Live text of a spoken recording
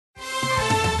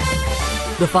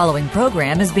The following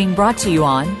program is being brought to you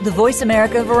on the Voice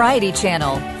America Variety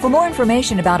Channel. For more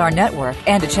information about our network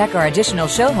and to check our additional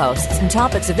show hosts and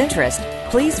topics of interest,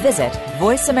 please visit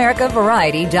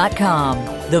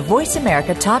voiceamericavariety.com. The Voice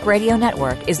America Talk Radio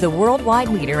Network is the worldwide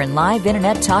leader in live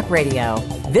Internet talk radio.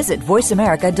 Visit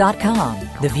voiceamerica.com.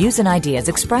 The views and ideas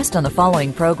expressed on the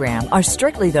following program are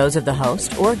strictly those of the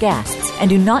host or guests and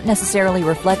do not necessarily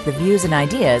reflect the views and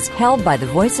ideas held by the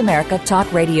Voice America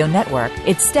Talk Radio Network,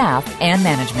 its staff, and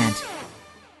management.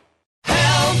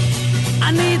 Help!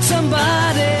 I need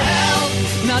somebody. Help!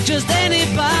 Not just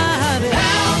anybody.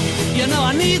 Help! You know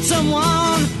I need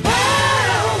someone.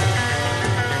 Help!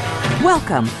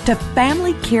 Welcome to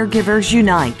Family Caregivers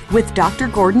Unite with Dr.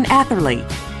 Gordon Atherley.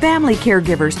 Family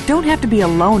caregivers don't have to be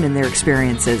alone in their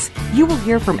experiences. You will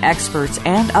hear from experts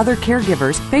and other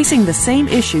caregivers facing the same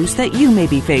issues that you may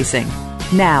be facing.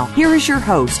 Now, here is your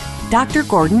host, Dr.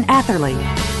 Gordon Atherley.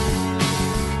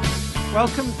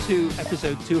 Welcome to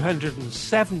episode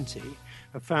 270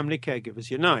 of Family Caregivers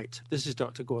Unite. This is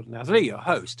Dr. Gordon Atherley, your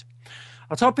host.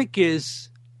 Our topic is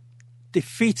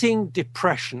defeating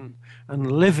depression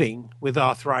and living with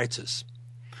arthritis.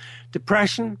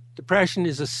 Depression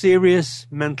is a serious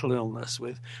mental illness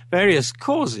with various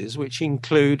causes, which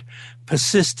include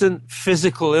persistent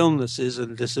physical illnesses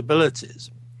and disabilities.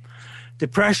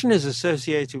 Depression is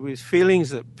associated with feelings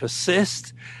that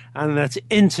persist and that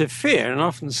interfere, and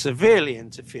often severely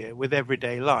interfere, with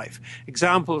everyday life.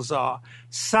 Examples are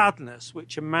sadness,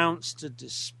 which amounts to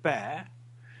despair,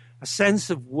 a sense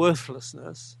of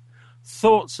worthlessness,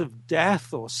 thoughts of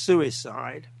death or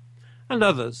suicide, and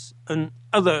other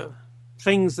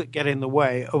things that get in the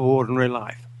way of ordinary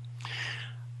life.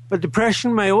 But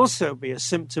depression may also be a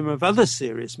symptom of other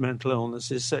serious mental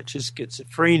illnesses such as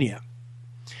schizophrenia.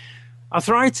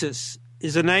 Arthritis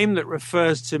is a name that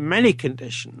refers to many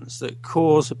conditions that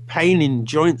cause pain in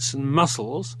joints and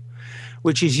muscles,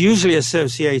 which is usually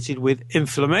associated with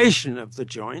inflammation of the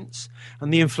joints,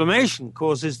 and the inflammation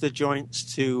causes the joints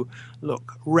to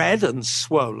look red and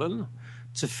swollen,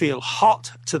 to feel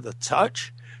hot to the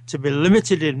touch, to be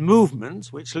limited in movement,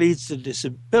 which leads to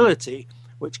disability,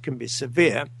 which can be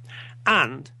severe,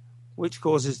 and which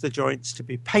causes the joints to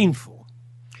be painful.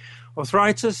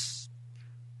 Arthritis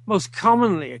most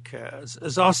commonly occurs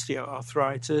as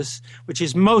osteoarthritis, which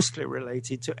is mostly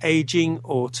related to aging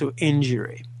or to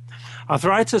injury.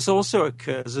 Arthritis also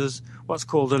occurs as what's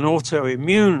called an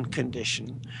autoimmune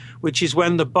condition, which is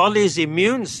when the body's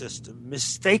immune system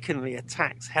mistakenly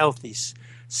attacks healthy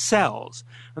cells.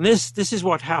 And this is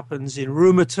what happens in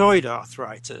rheumatoid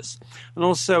arthritis and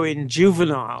also in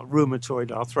juvenile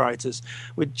rheumatoid arthritis,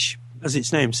 which, as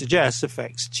its name suggests,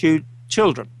 affects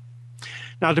children.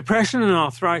 Now, depression and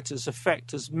arthritis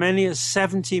affect as many as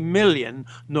 70 million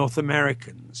North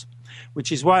Americans,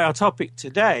 which is why our topic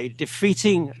today,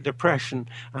 defeating depression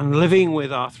and living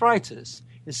with arthritis,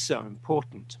 is so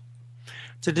important.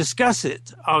 To discuss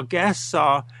it, our guests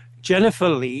are Jennifer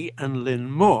Lee and Lynn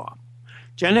Moore.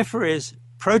 Jennifer is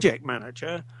project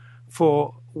manager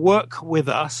for Work With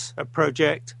Us, a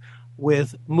project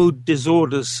with Mood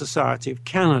Disorders Society of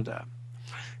Canada.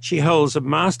 She holds a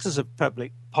Master's of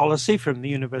Public Policy from the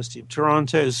University of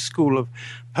Toronto's School of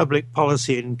Public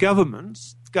Policy and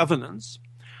Governance,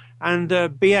 and a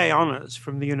BA Honours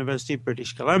from the University of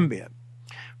British Columbia.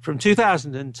 From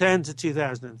 2010 to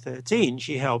 2013,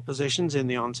 she held positions in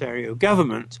the Ontario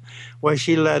government, where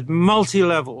she led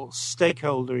multi-level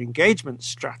stakeholder engagement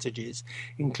strategies,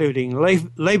 including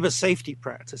labour safety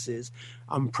practices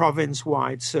and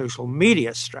province-wide social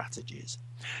media strategies.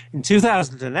 In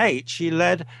 2008, she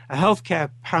led a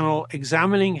healthcare panel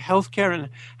examining healthcare and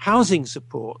housing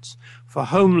supports for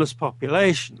homeless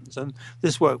populations, and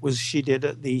this work she did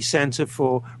at the Centre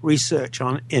for Research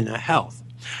on Inner Health.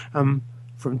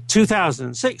 From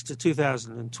 2006 to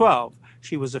 2012,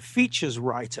 she was a features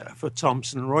writer for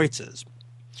Thomson Reuters.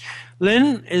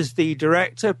 Lynn is the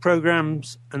Director of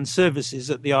Programs and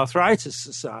Services at the Arthritis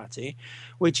Society,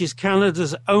 which is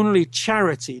Canada's only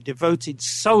charity devoted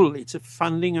solely to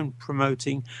funding and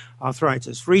promoting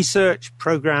arthritis research,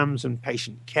 programs, and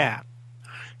patient care.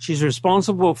 She's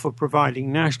responsible for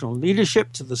providing national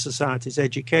leadership to the Society's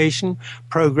education,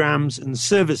 programs, and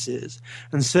services,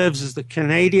 and serves as the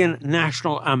Canadian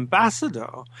National Ambassador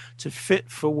to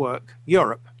Fit for Work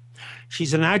Europe.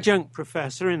 She's an adjunct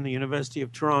professor in the University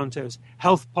of Toronto's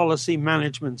Health Policy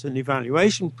Management and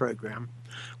Evaluation Program,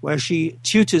 where she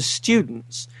tutors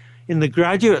students in the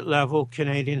graduate level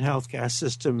Canadian healthcare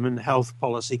system and health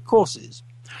policy courses.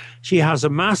 She has a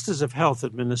Master's of Health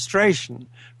Administration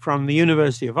from the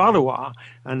University of Ottawa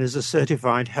and is a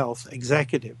certified health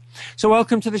executive. So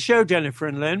welcome to the show, Jennifer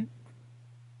and Lynn.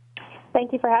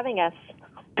 Thank you for having us.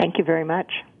 Thank you very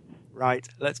much. Right,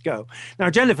 let's go.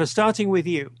 Now, Jennifer, starting with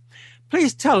you,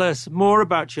 please tell us more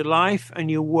about your life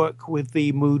and your work with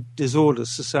the Mood Disorders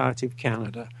Society of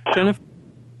Canada. Jennifer?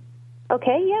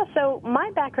 Okay, yeah, so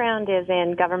my background is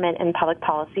in government and public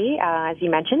policy. As you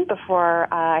mentioned,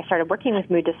 before I started working with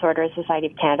Mood Disorders Society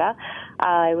of Canada,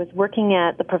 I was working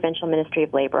at the Provincial Ministry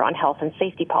of Labour on health and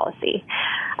safety policy.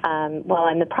 While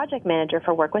I'm the project manager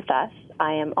for Work With Us,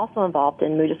 I am also involved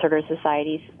in Mood Disorders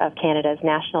Society of Canada's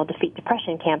National Defeat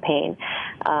Depression campaign,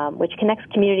 which connects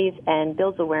communities and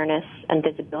builds awareness and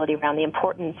visibility around the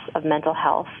importance of mental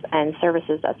health and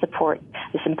services that support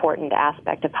this important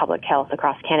aspect of public health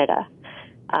across Canada.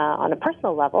 On a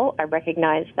personal level, I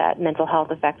recognize that mental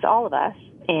health affects all of us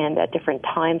and at different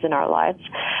times in our lives.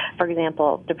 For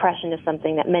example, depression is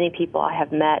something that many people I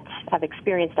have met have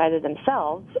experienced either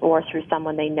themselves or through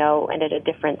someone they know and at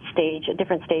different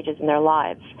stages in their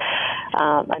lives.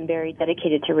 I'm very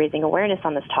dedicated to raising awareness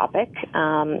on this topic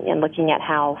and looking at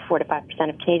how 4 to 5%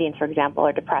 of Canadians, for example,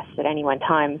 are depressed at any one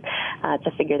time. It's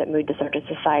a figure that Mood Disorders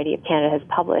Society of Canada has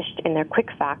published in their Quick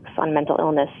Facts on Mental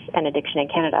Illness and Addiction in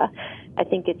Canada. I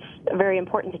think it's very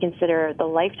important to consider the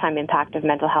lifetime impact of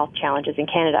mental health challenges in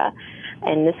Canada,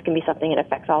 and this can be something that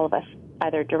affects all of us,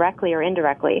 either directly or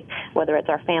indirectly, whether it's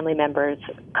our family members,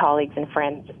 colleagues and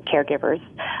friends, caregivers,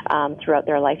 throughout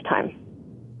their lifetime.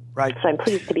 Right. So I'm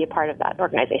pleased to be a part of that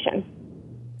organization.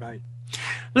 Right.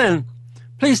 Lynn,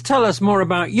 please tell us more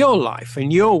about your life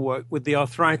and your work with the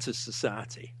Arthritis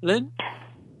Society. Lynn?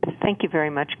 Thank you very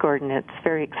much, Gordon. It's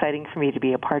very exciting for me to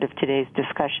be a part of today's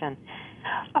discussion.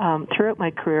 Throughout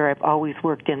my career, I've always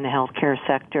worked in the healthcare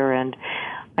sector, and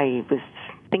I was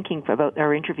thinking about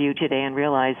our interview today and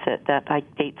realized that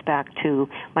dates back to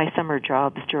my summer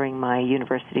jobs during my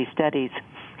university studies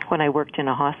when I worked in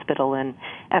a hospital. And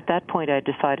at that point, I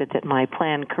decided that my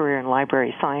planned career in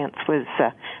library science was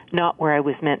not where I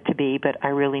was meant to be, but I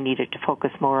really needed to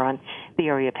focus more on the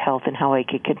area of health and how I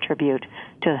could contribute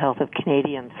to the health of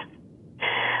Canadians.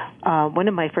 One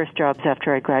of my first jobs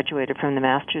after I graduated from the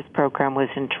master's program was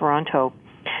in Toronto,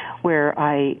 where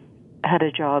I had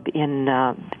a job in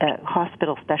a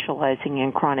hospital specializing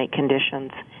in chronic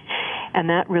conditions. And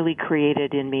that really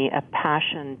created in me a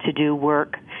passion to do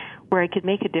work where I could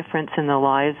make a difference in the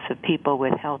lives of people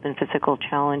with health and physical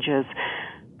challenges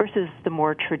versus the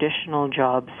more traditional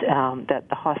jobs that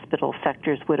the hospital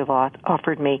sectors would have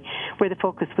offered me, where the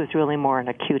focus was really more on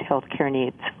acute health care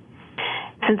needs.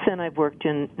 Since then, I've worked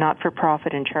in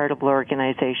not-for-profit and charitable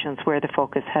organizations where the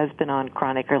focus has been on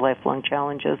chronic or lifelong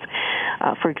challenges.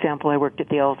 For example, I worked at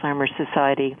the Alzheimer's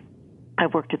Society.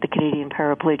 I've worked at the Canadian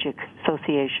Paraplegic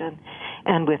Association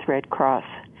and with Red Cross.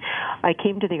 I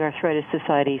came to the Arthritis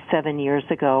Society 7 years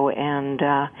ago, and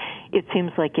it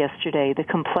seems like yesterday. The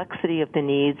complexity of the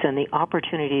needs and the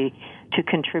opportunity to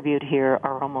contribute here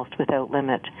are almost without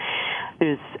limit.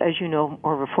 There's, as you know,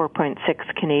 over 4.6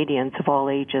 Canadians of all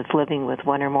ages living with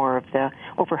one or more of the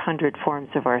over 100 forms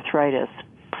of arthritis.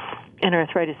 And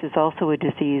arthritis is also a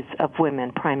disease of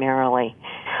women primarily.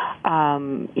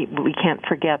 We can't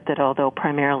forget that although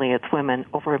primarily it's women,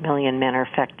 over 1 million men are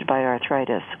affected by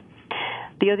arthritis.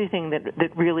 The other thing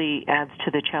that really adds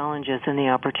to the challenges and the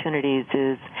opportunities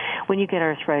is when you get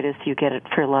arthritis, you get it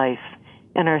for life.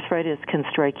 And arthritis can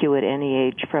strike you at any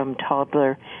age, from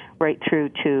toddler right through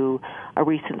to a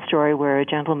recent story where a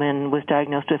gentleman was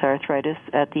diagnosed with arthritis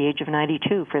at the age of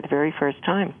 92 for the very first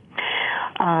time.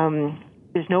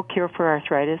 There's no cure for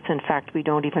arthritis. In fact, we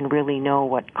don't even really know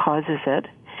what causes it.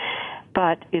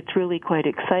 But it's really quite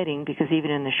exciting because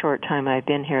even in the short time I've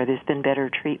been here, there's been better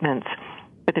treatments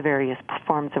for the various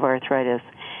forms of arthritis.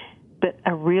 But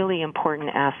a really important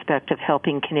aspect of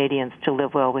helping Canadians to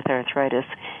live well with arthritis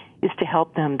is to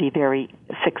help them be very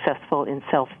successful in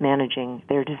self-managing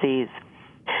their disease.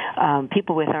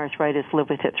 People with arthritis live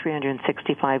with it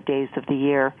 365 days of the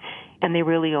year, and they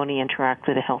really only interact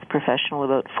with a health professional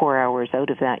about 4 hours out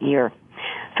of that year.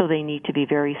 So they need to be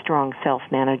very strong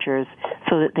self-managers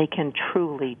so that they can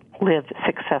truly live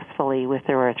successfully with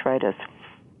their arthritis.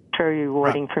 It's very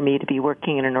rewarding for me to be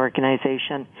working in an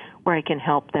organization where I can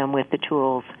help them with the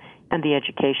tools and the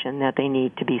education that they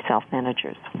need to be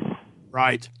self-managers.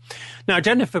 Right. Now,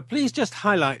 Jennifer, please just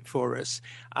highlight for us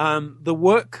the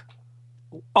work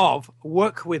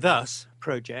With Us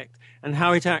project and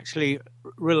how it actually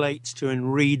relates to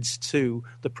and reads to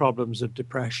the problems of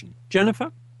depression.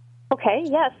 Jennifer? Okay,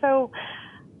 yeah. So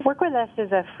Work With Us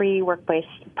is a free workplace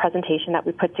presentation that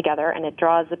we put together, and it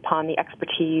draws upon the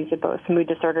expertise of both Mood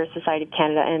Disorders Society of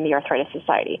Canada and the Arthritis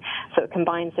Society. So it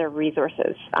combines their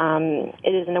resources.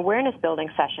 It is an awareness-building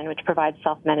session which provides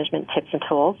self-management tips and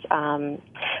tools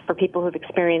for people who've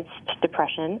experienced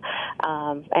depression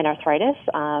and arthritis.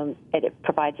 It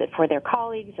provides it for their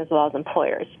colleagues as well as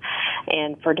employers.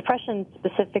 And for depression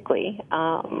specifically,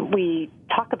 we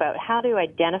talk about how to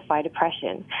identify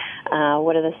depression.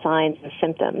 What are the signs and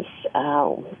symptoms?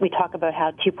 We talk about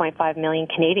how 2.5 million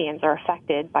Canadians are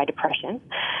affected by depression.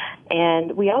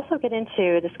 And we also get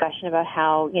into a discussion about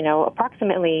how,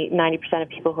 approximately 90% of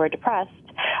people who are depressed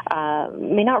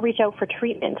may not reach out for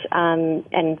treatment. And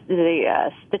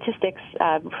the statistics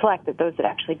reflect that those that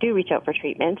actually do reach out for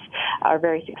treatment are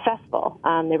very successful.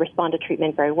 They respond to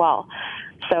treatment very well.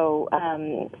 So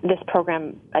this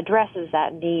program addresses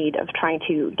that need of trying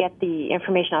to get the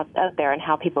information out there and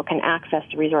how people can access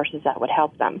the resources that would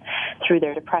help them through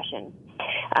their depression.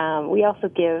 We also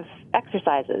give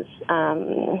exercises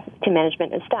to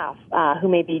management and staff who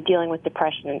may be dealing with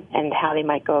depression and how they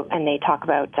might go, and they talk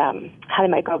about how they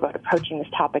might go about approaching this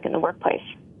topic in the workplace.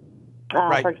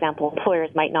 Right. For example, employers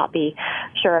might not be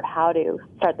sure of how to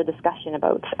start the discussion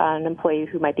about an employee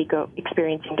who might be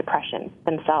experiencing depression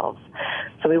themselves.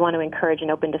 So we want to encourage an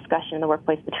open discussion in the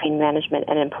workplace between management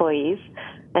and employees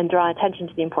and draw attention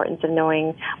to the importance of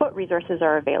knowing what resources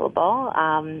are available,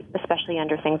 especially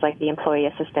under things like the Employee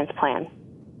Assistance Plan.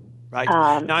 Right.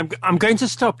 Now, I'm going to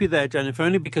stop you there, Jennifer,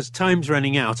 only because time's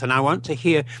running out, and I want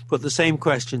to put the same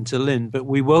question to Lynn, but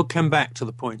we will come back to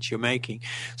the points you're making.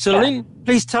 So, sure. Lynn,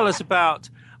 please tell us about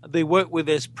the Work With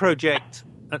This project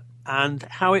and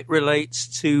how it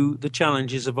relates to the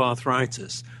challenges of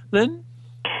arthritis. Lynn?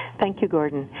 Thank you,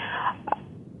 Gordon.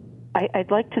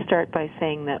 I'd like to start by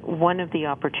saying that one of the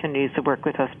opportunities the Work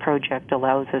With Us project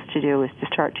allows us to do is to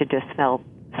start to dispel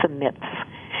some myths.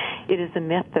 It is a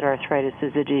myth that arthritis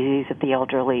is a disease of the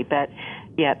elderly, but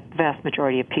yet vast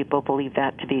majority of people believe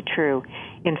that to be true.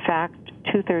 In fact,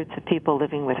 2/3 of people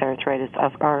living with arthritis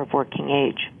are of working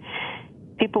age.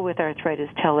 People with arthritis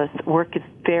tell us work is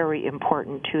very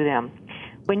important to them.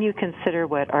 When you consider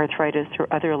what arthritis or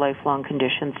other lifelong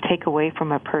conditions take away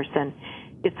from a person,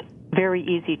 it's very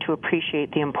easy to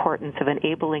appreciate the importance of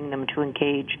enabling them to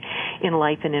engage in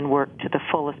life and in work to the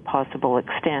fullest possible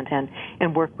extent,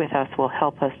 and Work With Us will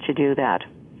help us to do that.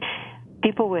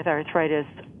 People with arthritis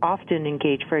often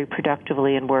engage very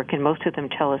productively in work, and most of them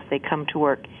tell us they come to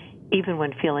work even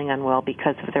when feeling unwell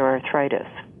because of their arthritis.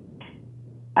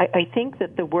 I think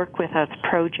that the Work With Us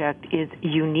project is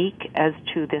unique as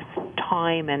to this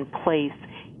time and place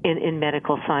in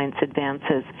medical science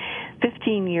advances.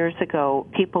 15 years ago,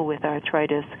 people with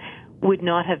arthritis would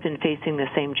not have been facing the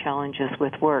same challenges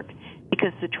with work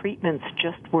because the treatments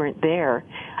just weren't there.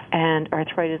 And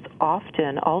arthritis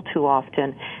often, all too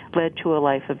often, led to a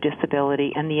life of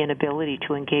disability and the inability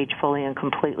to engage fully and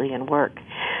completely in work.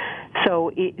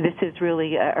 So this is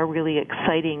really a really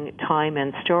exciting time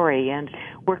and story, and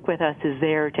Work With Us is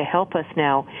there to help us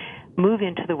now move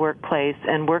into the workplace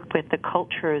and work with the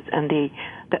cultures and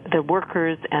the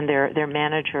workers and their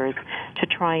managers to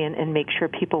try and make sure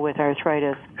people with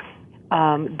arthritis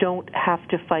don't have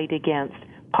to fight against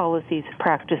policies,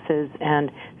 practices,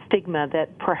 and stigma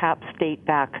that perhaps date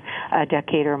back a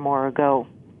decade or more ago.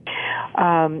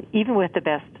 Even with the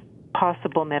best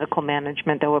possible medical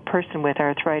management, though, a person with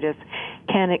arthritis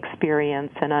can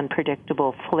experience an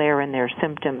unpredictable flare in their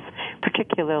symptoms,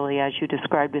 particularly, as you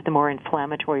described, with the more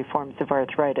inflammatory forms of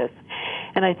arthritis.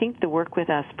 And I think the Work With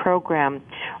Us program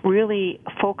really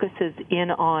focuses in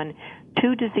on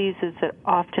two diseases that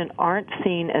often aren't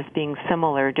seen as being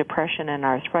similar, depression and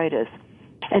arthritis,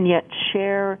 and yet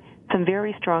share some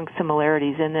very strong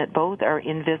similarities in that both are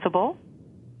invisible.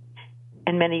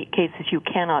 In many cases, you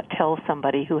cannot tell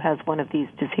somebody who has one of these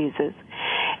diseases.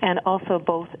 And also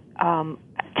both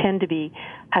tend to be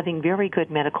having very good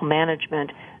medical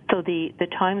management, so the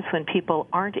times when people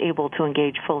aren't able to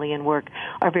engage fully in work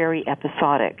are very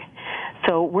episodic.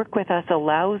 So Work With Us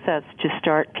allows us to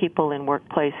start people in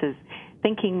workplaces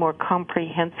thinking more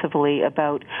comprehensively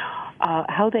about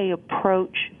how they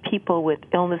approach people with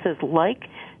illnesses like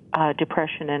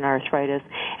depression and arthritis,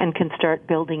 and can start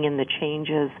building in the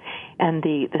changes and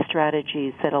the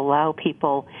strategies that allow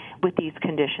people with these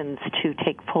conditions to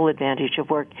take full advantage of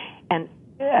work and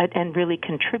really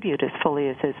contribute as fully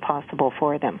as is possible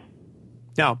for them.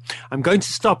 Now, I'm going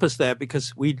to stop us there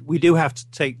because we do have to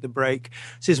take the break.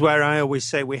 This is where I always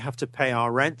say we have to pay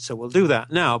our rent, so we'll do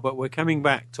that now, but we're coming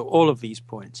back to all of these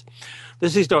points.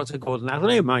 This is Dr. Gordon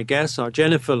Atherley, and my guests are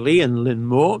Jennifer Lee and Lynn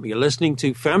Moore. You're listening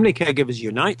to Family Caregivers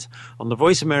Unite on the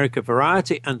Voice America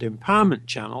Variety and Empowerment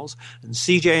channels and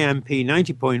CJMP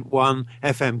 90.1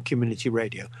 FM Community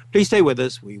Radio. Please stay with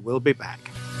us. We will be back.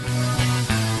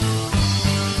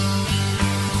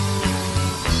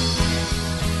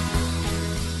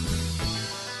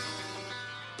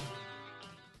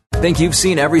 Think you've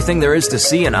seen everything there is to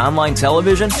see in online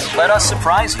television? Let us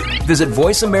surprise you. Visit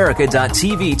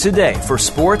voiceamerica.tv today for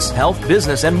sports, health,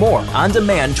 business, and more on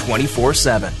demand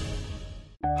 24/7.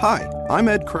 Hi, I'm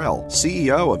Ed Krell,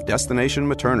 CEO of Destination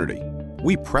Maternity.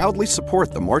 We proudly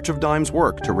support the March of Dimes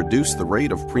work to reduce the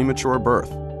rate of premature birth.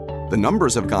 The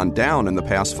numbers have gone down in the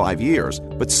past 5 years,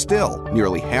 but still,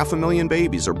 nearly 500,000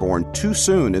 babies are born too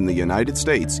soon in the United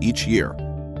States each year.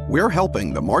 We're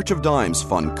helping the March of Dimes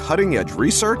fund cutting-edge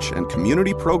research and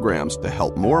community programs to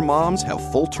help more moms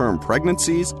have full-term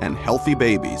pregnancies and healthy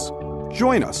babies.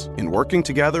 Join us in working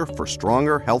together for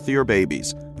stronger, healthier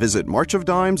babies. Visit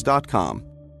marchofdimes.com.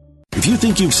 If you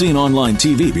think you've seen online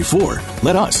TV before,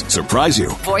 let us surprise you.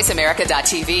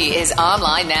 VoiceAmerica.tv is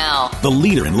online now. The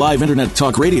leader in live Internet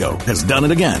talk radio has done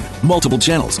it again. Multiple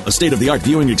channels, a state-of-the-art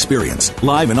viewing experience,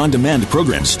 live and on-demand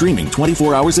programs streaming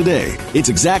 24 hours a day. It's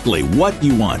exactly what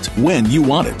you want, when you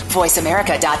want it.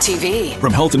 VoiceAmerica.tv.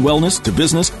 From health and wellness to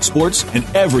business, sports, and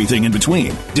everything in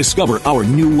between. Discover our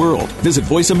new world. Visit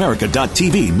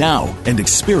VoiceAmerica.tv now and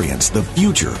experience the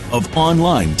future of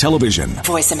online television.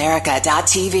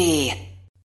 VoiceAmerica.tv.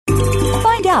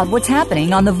 Find out what's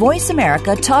happening on the Voice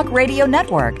America Talk Radio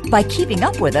Network by keeping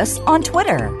up with us on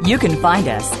Twitter. You can find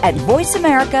us at Voice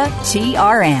America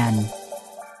TRN.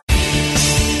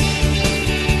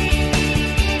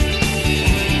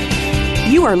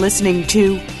 You are listening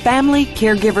to Family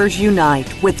Caregivers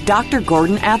Unite with Dr.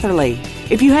 Gordon Atherley.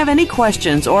 If you have any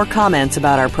questions or comments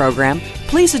about our program,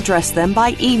 please address them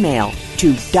by email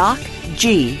to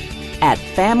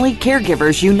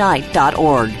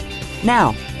docg@familycaregiversunite.org.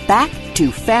 Now, back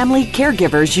to Family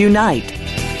Caregivers Unite.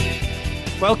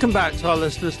 Welcome back to our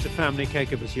listeners to Family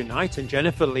Caregivers Unite and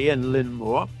Jennifer Lee and Lynn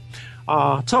Moore.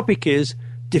 Our topic is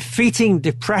defeating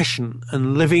depression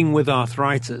and living with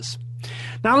arthritis.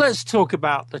 Now let's talk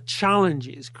about the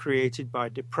challenges created by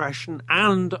depression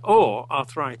and or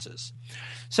arthritis.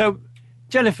 So,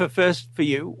 Jennifer, first for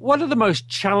you, what are the most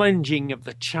challenging of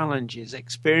the challenges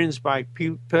experienced by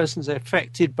persons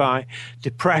affected by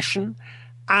depression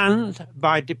and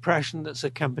by depression that's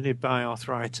accompanied by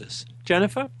arthritis?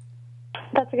 Jennifer?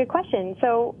 That's a good question.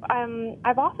 So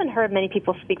I've often heard many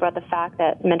people speak about the fact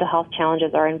that mental health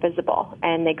challenges are invisible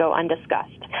and they go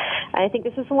undiscussed. And I think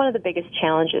this is one of the biggest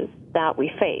challenges that we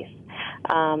face.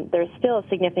 There's still a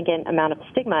significant amount of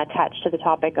stigma attached to the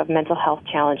topic of mental health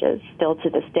challenges still to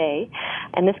this day.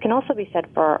 And this can also be said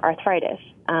for arthritis.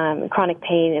 Chronic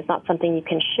pain is not something you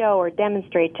can show or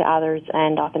demonstrate to others,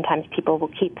 and oftentimes people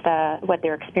will keep what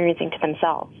they're experiencing to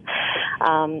themselves.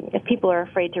 If people are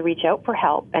afraid to reach out for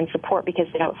help and support because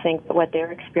they don't think that what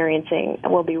they're experiencing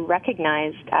will be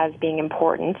recognized as being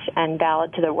important and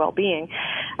valid to their well-being,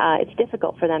 it's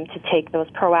difficult for them to take those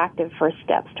proactive first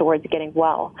steps towards getting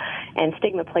well. And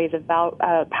stigma plays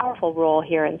a powerful role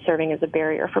here in serving as a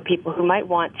barrier for people who might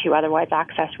want to otherwise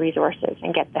access resources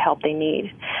and get the help they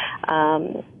need.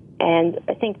 And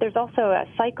I think there's also a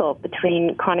cycle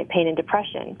between chronic pain and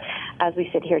depression. As we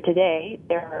sit here today,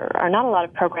 there are not a lot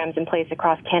of programs in place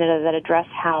across Canada that address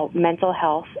how mental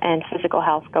health and physical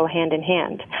health go hand in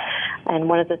hand. And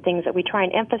one of the things that we try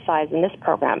and emphasize in this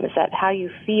program is that how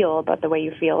you feel about the way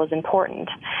you feel is important.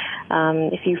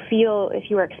 If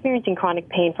you are experiencing chronic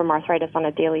pain from arthritis on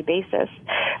a daily basis,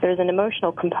 there's an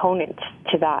emotional component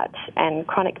to that, and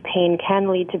chronic pain can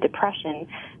lead to depression.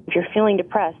 If you're feeling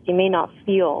depressed, you may not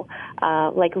feel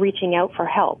like reaching out for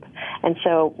help. And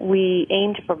so we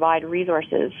aim to provide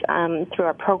resources through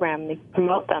our program, we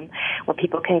promote them, where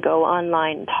people can go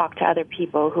online and talk to other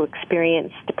people who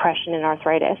experience depression and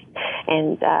arthritis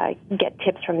and get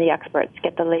tips from the experts,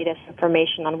 get the latest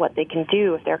information on what they can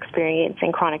do if they're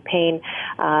experiencing chronic pain,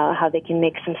 how they can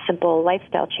make some simple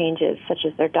lifestyle changes such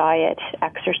as their diet,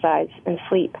 exercise, and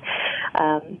sleep.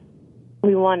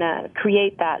 We want to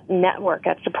create that network,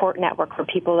 that support network for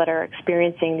people that are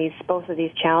experiencing both of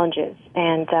these challenges,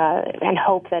 and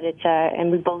hope that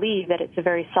and we believe that it's a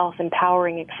very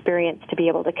self-empowering experience to be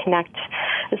able to connect,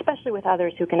 especially with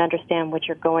others who can understand what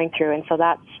you're going through. And so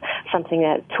that's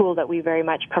a tool that we very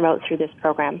much promote through this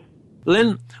program.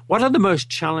 Lynn, what are the most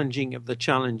challenging of the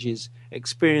challenges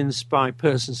experienced by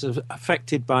persons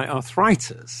affected by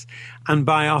arthritis and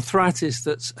by arthritis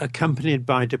that's accompanied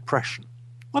by depression?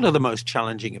 What are the most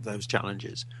challenging of those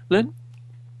challenges? Lynn?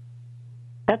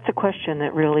 That's a question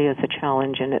that really is a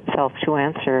challenge in itself to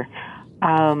answer.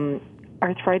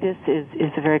 Arthritis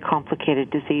is a very complicated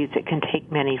disease. It can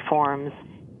take many forms.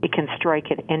 It can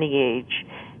strike at any age,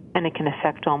 and it can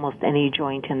affect almost any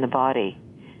joint in the body.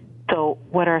 So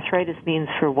what arthritis means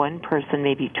for one person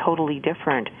may be totally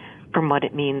different from what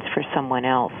it means for someone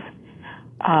else.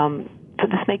 So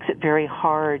this makes it very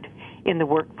hard in the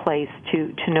workplace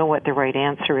to know what the right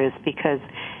answer is because,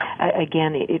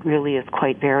 again, it really is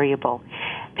quite variable.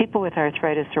 People with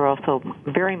arthritis are also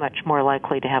very much more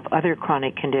likely to have other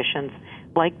chronic conditions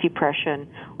like depression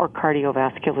or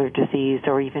cardiovascular disease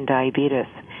or even diabetes.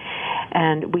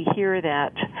 And we hear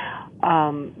that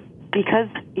because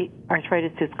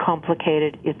arthritis is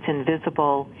complicated, it's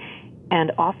invisible,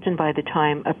 and often by the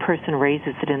time a person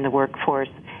raises it in the workforce,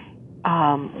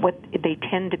 what they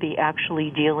tend to be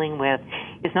actually dealing with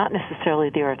is not necessarily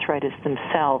the arthritis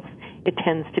themselves. It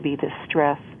tends to be the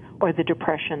stress or the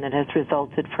depression that has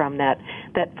resulted from that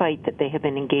fight that they have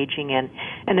been engaging in.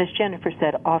 And as Jennifer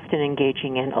said, often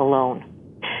engaging in alone.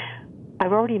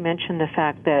 I've already mentioned the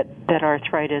fact that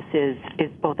arthritis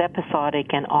is both episodic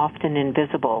and often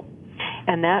invisible.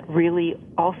 And that really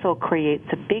also creates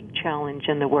a big challenge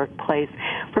in the workplace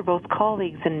for both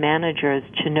colleagues and managers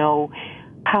to know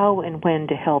how and when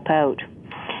to help out.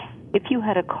 If you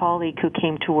had a colleague who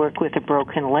came to work with a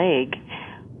broken leg,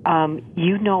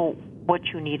 you know what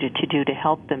you needed to do to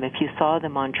help them. If you saw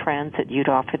them on transit, you'd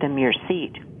offer them your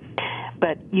seat.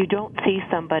 But you don't see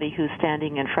somebody who's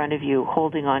standing in front of you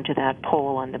holding onto that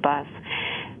pole on the bus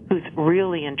who's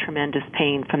really in tremendous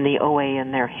pain from the OA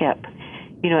in their hip.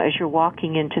 You know, as you're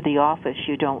walking into the office,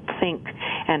 you don't think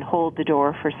and hold the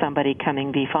door for somebody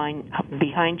coming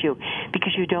behind you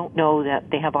because you don't know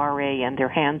that they have RA and their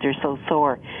hands are so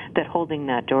sore that holding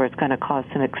that door is going to cause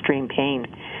some extreme pain.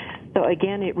 So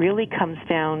again, it really comes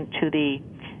down to the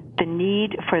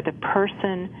need for the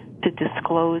person to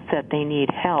disclose that they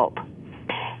need help.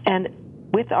 And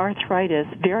with arthritis,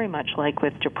 very much like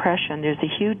with depression, there's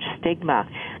a huge stigma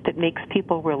that makes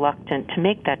people reluctant to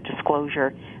make that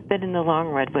disclosure that in the long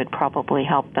run would probably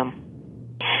help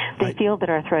them. They feel that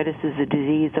arthritis is a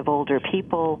disease of older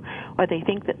people, or they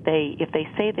think that if they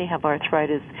say they have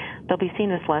arthritis, they'll be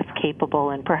seen as less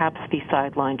capable and perhaps be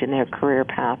sidelined in their career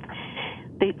path.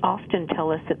 They often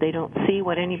tell us that they don't see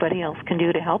what anybody else can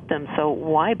do to help them, so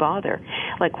why bother?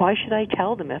 Like, why should I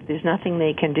tell them if there's nothing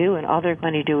they can do and all they're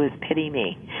going to do is pity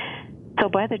me? So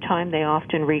by the time they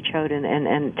often reach out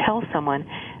and tell someone,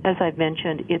 as I've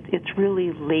mentioned, it's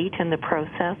really late in the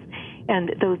process,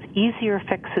 and those easier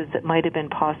fixes that might have been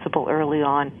possible early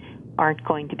on aren't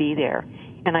going to be there.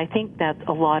 And I think that's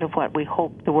a lot of what we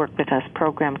hope the Work With Us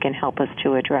program can help us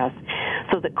to address,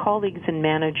 so that colleagues and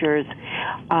managers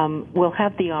will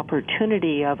have the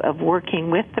opportunity of working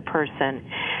with the person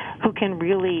who can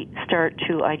really start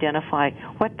to identify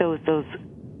what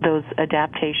those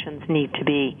adaptations need to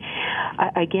be.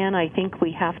 Again, I think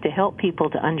we have to help people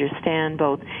to understand,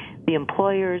 both the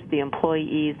employers, the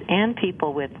employees, and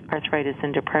people with arthritis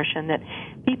and depression, that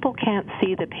people can't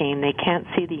see the pain, they can't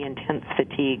see the intense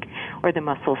fatigue or the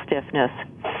muscle stiffness.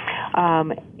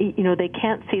 They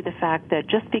can't see the fact that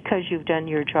just because you've done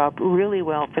your job really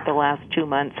well for the last 2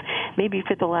 months, maybe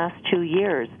for the last 2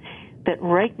 years, that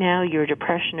right now your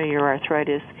depression or your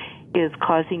arthritis is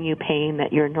causing you pain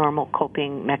that your normal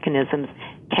coping mechanisms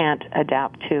can't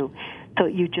adapt to. So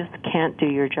you just can't do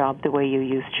your job the way you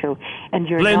used to. And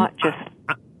you're Lynn, not just...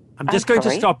 I'm just going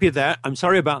to stop you there. I'm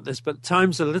sorry about this, but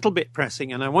time's a little bit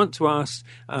pressing, and I want to ask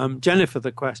Jennifer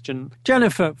the question.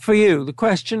 Jennifer, for you, the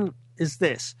question is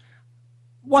this.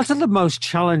 What are the most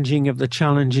challenging of the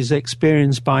challenges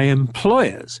experienced by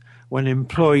employers when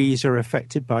employees are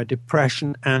affected by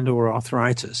depression and or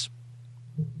arthritis?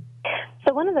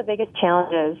 So one of the biggest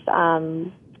challenges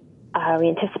we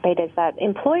anticipate is that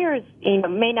employers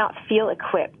may not feel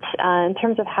equipped in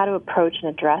terms of how to approach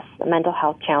and address the mental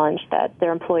health challenge that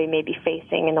their employee may be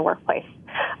facing in the workplace.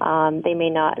 They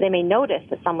may notice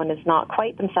that someone is not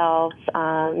quite themselves.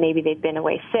 Maybe they've been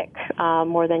away sick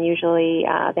more than usually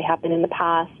they have been in the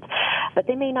past, but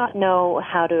they may not know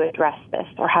how to address this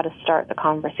or how to start the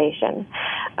conversation.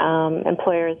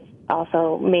 Employers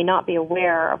also may not be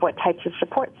aware of what types of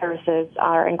support services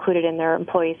are included in their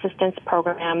employee assistance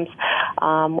programs,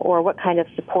 or what kind of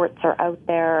supports are out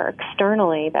there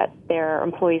externally that their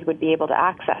employees would be able to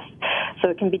access. So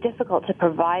it can be difficult to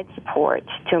provide support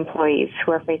to employees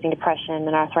who are facing depression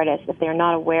and arthritis if they're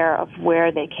not aware of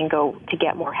where they can go to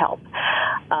get more help.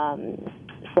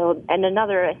 And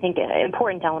another, I think,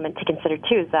 important element to consider,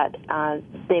 too, is that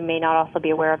they may not also be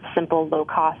aware of simple,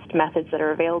 low-cost methods that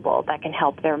are available that can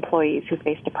help their employees who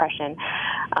face depression.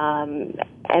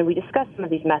 And we discuss some of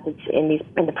these methods in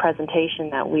the presentation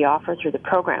that we offer through the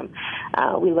program.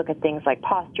 We look at things like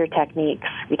posture techniques.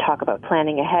 We talk about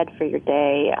planning ahead for your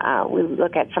day. We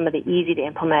look at some of the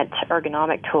easy-to-implement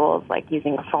ergonomic tools, like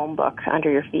using a phone book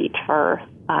under your feet for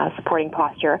supporting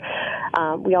posture.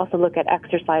 We also look at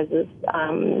exercises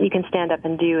you can stand up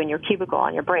and do in your cubicle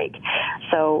on your break.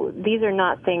 So these are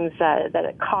not things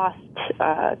that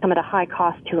come at a high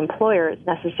cost to employers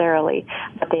necessarily,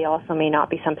 but they also may not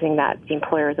be something that the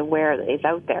employer is aware that is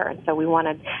out there. And so we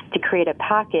wanted to create a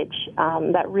package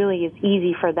that really is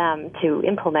easy for them to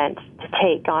implement, to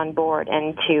take on board,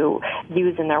 and to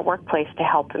use in their workplace to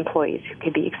help employees who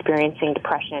could be experiencing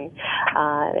depression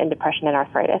and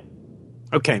arthritis.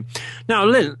 Okay. Now,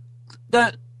 Lynn,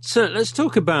 let's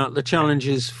talk about the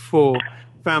challenges for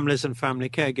families and family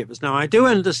caregivers. Now, I do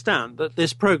understand that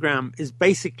this program is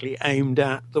basically aimed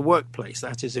at the workplace,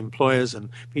 that is, employers and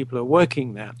people who are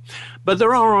working there. But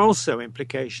there are also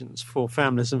implications for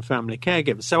families and family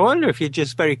caregivers. So I wonder if you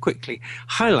just very quickly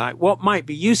highlight what might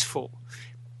be useful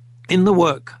in the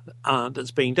work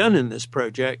that's being done in this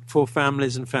project for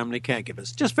families and family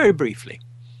caregivers, just very briefly.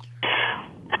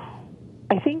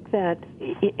 I think that,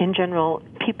 in general,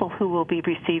 people who will be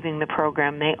receiving the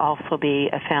program may also be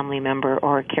a family member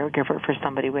or a caregiver for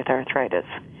somebody with arthritis.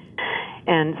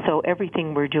 And so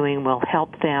everything we're doing will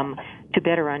help them to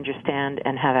better understand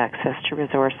and have access to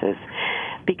resources,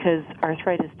 because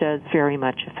arthritis does very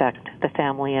much affect the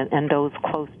family and those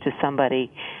close to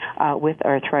somebody with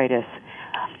arthritis.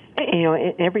 You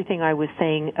know, everything I was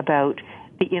saying about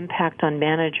the impact on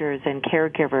managers and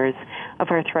caregivers of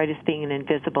arthritis being an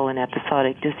invisible and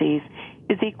episodic disease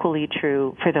is equally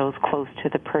true for those close to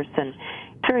the person.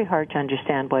 It's very hard to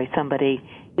understand why somebody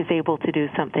is able to do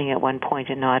something at one point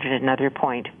and not at another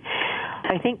point.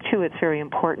 I think, too, it's very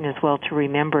important as well to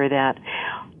remember that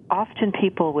often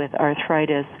people with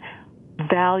arthritis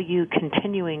value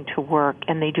continuing to work,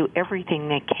 and they do everything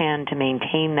they can to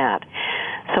maintain that.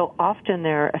 So often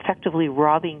they're effectively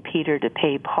robbing Peter to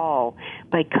pay Paul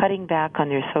by cutting back on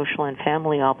their social and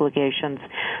family obligations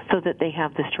so that they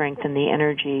have the strength and the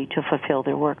energy to fulfill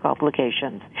their work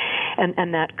obligations.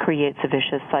 And that creates a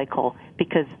vicious cycle,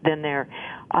 because then they're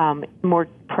more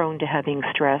prone to having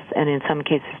stress and in some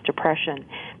cases depression,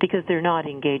 because they're not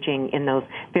engaging in those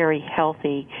very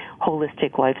healthy,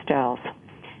 holistic lifestyles.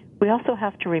 We also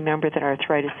have to remember that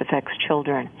arthritis affects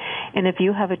children. And if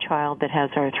you have a child that has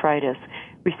arthritis,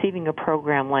 receiving a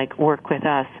program like Work With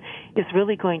Us is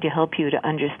really going to help you to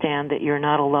understand that you're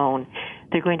not alone.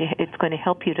 It's going to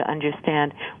help you to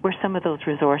understand where some of those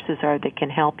resources are that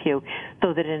can help you,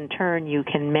 so that in turn you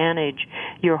can manage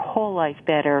your whole life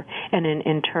better and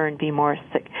in turn be more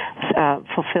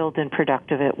fulfilled and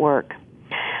productive at work.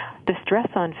 The stress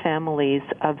on families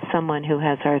of someone who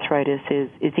has arthritis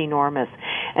is enormous.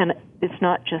 And it's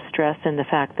not just stress in the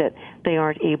fact that they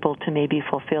aren't able to maybe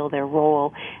fulfill their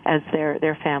role as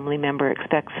their family member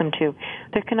expects them to.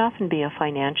 There can often be a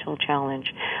financial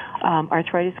challenge.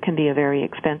 Arthritis can be a very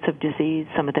expensive disease.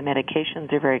 Some of the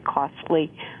medications are very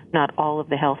costly. Not all of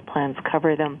the health plans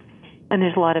cover them. And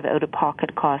there's a lot of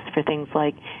out-of-pocket costs for things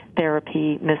like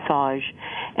therapy, massage,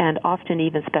 and often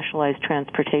even specialized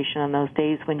transportation on those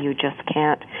days when you just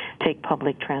can't take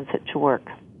public transit to work.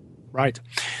 Right.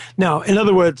 Now, in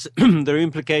other words, the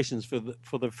implications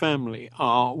for the family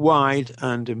are wide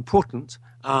and important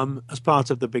as part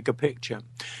of the bigger picture.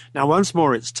 Now, once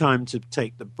more, it's time to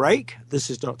take the break. This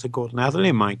is Dr. Gordon Atherley,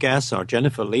 and my guests are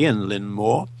Jennifer Lee and Lynn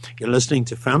Moore. You're listening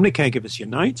to Family Caregivers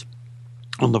Unite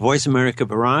on the Voice America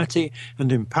Variety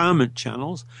and Empowerment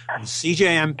channels on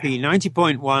CJMP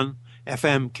 90.1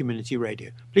 FM Community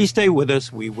Radio. Please stay with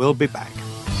us. We will be back.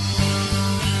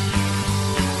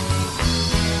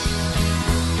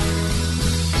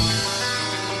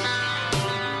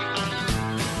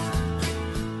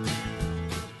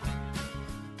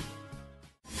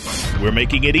 We're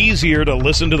making it easier to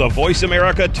listen to the Voice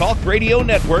America Talk Radio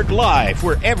Network live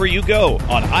wherever you go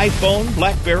on iPhone,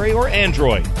 BlackBerry, or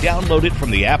Android. Download it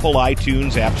from the Apple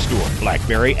iTunes App Store,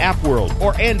 BlackBerry App World,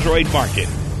 or Android Market.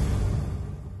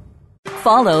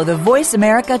 Follow the Voice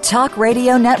America Talk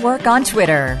Radio Network on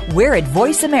Twitter. We're at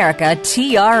Voice America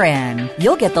TRN.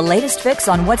 You'll get the latest fix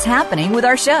on what's happening with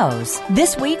our shows,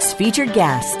 this week's featured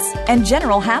guests, and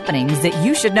general happenings that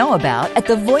you should know about at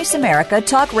the Voice America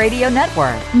Talk Radio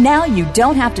Network. Now you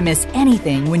don't have to miss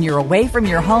anything when you're away from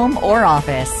your home or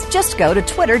office. Just go to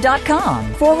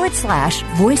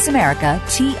twitter.com/Voice America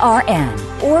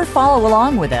TRN or follow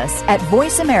along with us at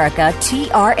Voice America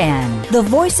TRN, the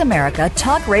Voice America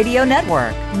Talk Radio Network.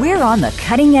 We're on the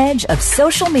cutting edge of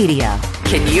social media.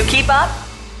 Can you keep up?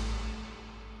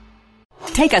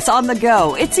 Take us on the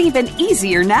go. It's even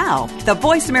easier now. The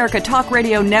Voice America Talk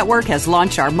Radio Network has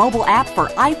launched our mobile app for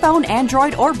iPhone,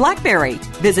 Android, or BlackBerry.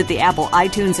 Visit the Apple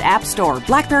iTunes App Store,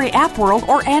 BlackBerry App World,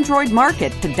 or Android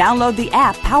Market to download the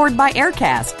app powered by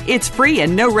Aircast. It's free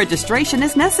and no registration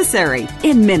is necessary.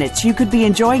 In minutes, you could be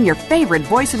enjoying your favorite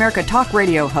Voice America Talk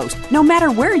Radio host, no matter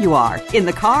where you are, in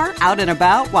the car, out and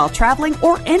about, while traveling,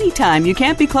 or anytime you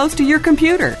can't be close to your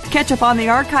computer. Catch up on the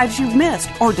archives you've missed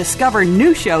or discover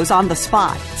new shows on the spot.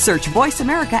 Search Voice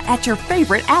America at your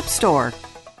favorite app store.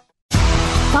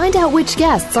 Find out which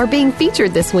guests are being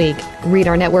featured this week. Read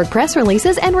our network press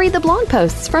releases and read the blog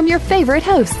posts from your favorite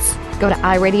hosts. Go to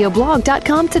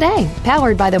iradioblog.com today,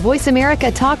 powered by the Voice America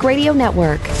Talk Radio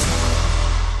Network.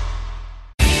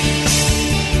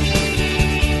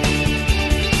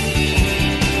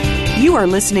 You are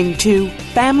listening to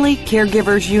Family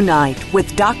Caregivers Unite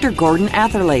with Dr. Gordon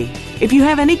Atherley. If you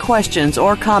have any questions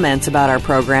or comments about our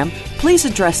program, please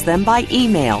address them by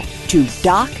email to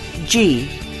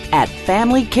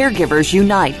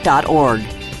docg@familycaregiversunite.org.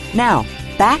 Now,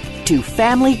 back to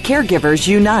Family Caregivers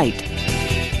Unite.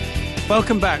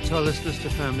 Welcome back to our listeners to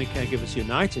Family Caregivers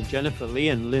Unite and Jennifer Lee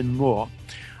and Lynn Moore.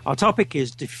 Our topic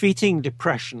is defeating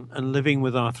depression and living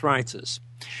with arthritis.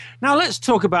 Now let's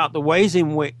talk about the ways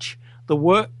in which the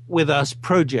Work With Us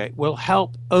project will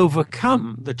help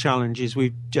overcome the challenges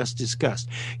we've just discussed.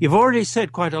 You've already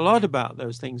said quite a lot about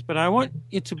those things, but I want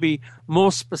you to be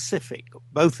more specific,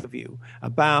 both of you,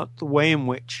 about the way in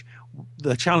which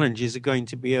the challenges are going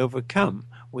to be overcome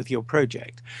with your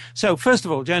project. So first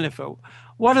of all, Jennifer,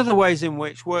 what are the ways in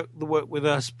which the Work With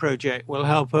Us project will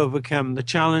help overcome the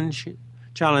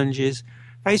challenges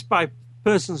faced by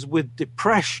persons with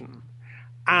depression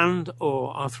and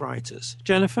or arthritis?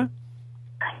 Jennifer?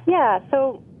 Yeah,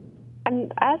 so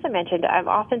as I mentioned,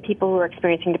 often people who are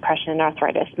experiencing depression and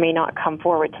arthritis may not come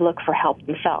forward to look for help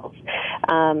themselves.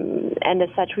 And as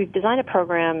such, we've designed a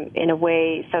program in a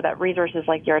way so that resources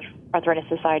like the Arthritis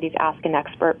Society's Ask an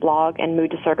Expert blog and Mood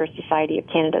Disorders Society of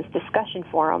Canada's discussion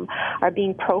forum are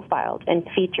being profiled and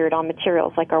featured on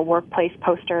materials like our workplace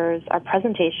posters, our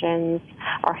presentations,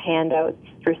 our handouts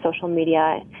through social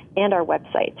media, and our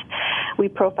website. We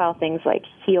profile things like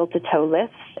heel-to-toe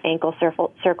lifts, ankle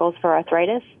circles for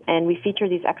arthritis, and we feature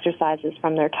these exercises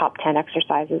from their top 10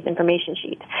 exercises information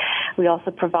sheet. We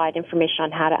also provide information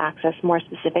on how to access more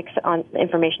specifics on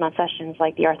information on sessions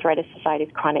like the Arthritis Society's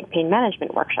Chronic Pain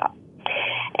Management Workshop.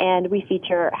 And we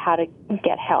feature how to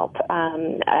get help,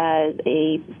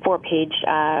 a 4-page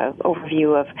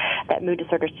overview of that Mood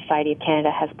Disorders Society of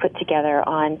Canada has put together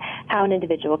on how an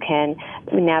individual can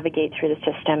navigate through the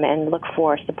system and look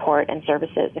for support and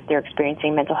services if they're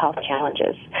experiencing mental health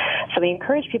challenges. So we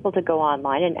encourage people to go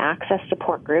online and access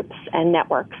support groups and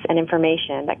networks and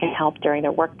information that can help during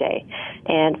their workday.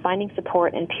 And finding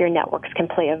support and peer networks can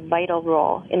play a vital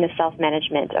role in the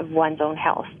self-management of one's own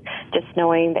health. Just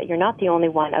knowing that you're not the only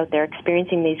one out there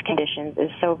experiencing these conditions is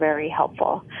so very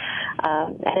helpful.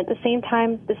 And at the same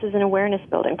time, this is an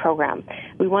awareness-building program.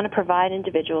 We want to provide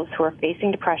individuals who are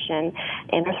facing depression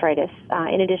and arthritis,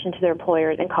 in addition to their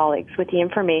employers and colleagues, with the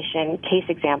information, case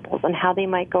examples, on how they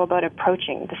might go about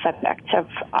approaching the subject of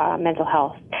mental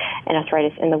health and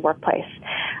arthritis in the workplace.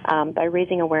 By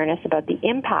raising awareness about the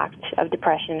impact of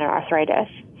depression and arthritis,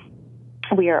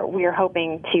 we are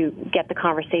hoping to get the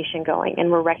conversation going,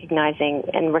 and we're recognizing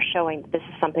and we're showing that this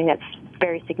is something that's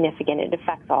very significant. It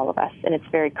affects all of us, and it's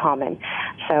very common.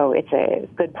 So it's a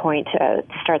good point to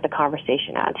start the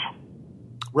conversation at.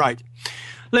 Right.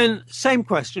 Lynn, same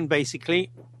question, basically.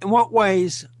 What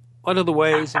are the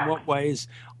ways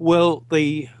will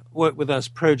the Work With Us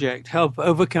project help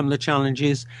overcome the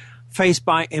challenges faced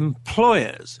by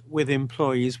employers with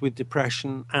employees with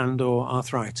depression and or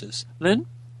arthritis? Lynn?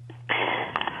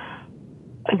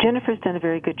 Jennifer's done a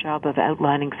very good job of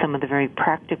outlining some of the very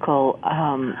practical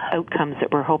outcomes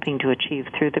that we're hoping to achieve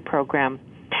through the program.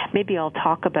 Maybe I'll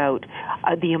talk about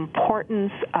the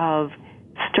importance of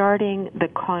starting the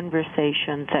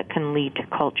conversations that can lead to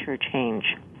culture change.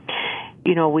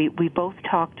 You know, we both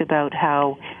talked about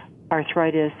how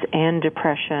arthritis and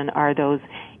depression are those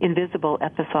invisible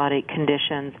episodic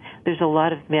conditions. There's a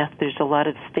lot of myth, there's a lot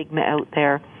of stigma out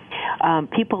there.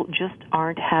 People just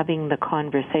aren't having the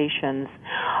conversations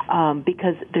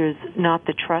because there's not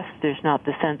the trust, there's not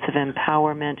the sense of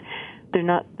empowerment, there's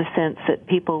not the sense that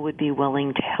people would be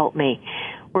willing to help me.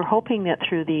 We're hoping that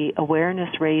through the awareness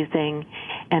raising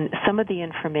and some of the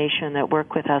information that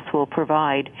Work With Us will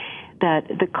provide, that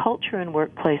the culture in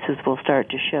workplaces will start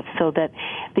to shift so that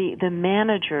the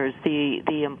managers,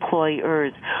 the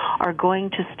employers are going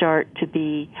to start to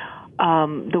be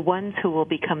the ones who will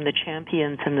become the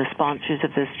champions and the sponsors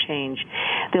of this change.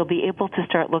 They'll be able to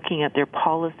start looking at their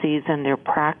policies and their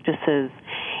practices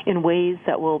in ways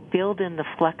that will build in the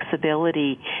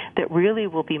flexibility that really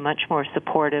will be much more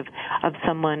supportive of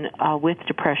someone with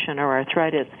depression or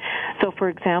arthritis. So, for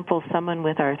example, someone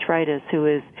with arthritis who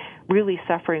is really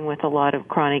suffering with a lot of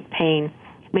chronic pain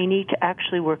may need to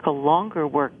actually work a longer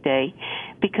work day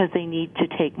because they need to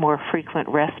take more frequent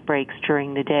rest breaks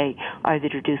during the day, either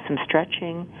to do some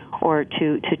stretching or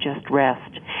to just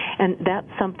rest. And that's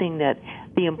something that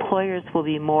the employers will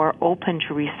be more open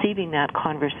to receiving that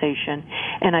conversation,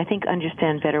 and I think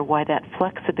understand better why that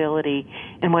flexibility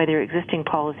and why their existing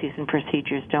policies and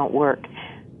procedures don't work.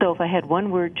 So if I had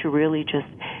one word to really just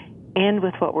end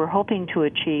with what we're hoping to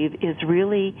achieve is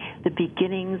really the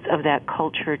beginnings of that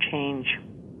culture change.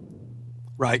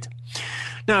 Right.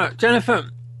 Now, Jennifer,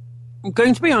 I'm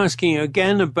going to be asking you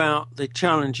again about the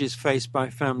challenges faced by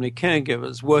family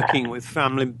caregivers working with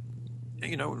family,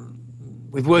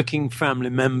 with working family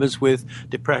members with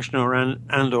depression or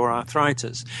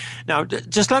arthritis. Now,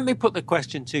 just let me put the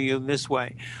question to you in this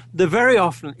way. There very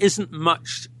often isn't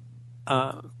much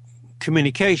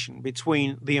communication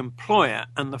between the employer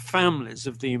and the families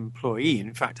of the employee.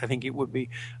 In fact, I think it would be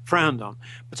frowned on.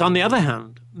 But on the other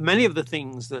hand, many of the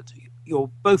things that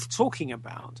you're both talking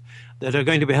about that are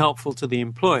going to be helpful to the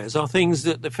employers are things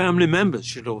that the family members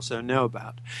should also know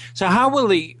about. So how will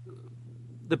the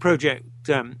project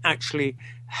actually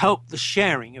help the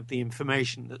sharing of the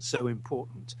information that's so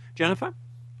important? Jennifer?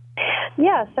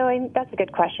 Yeah, so that's a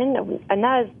good question, and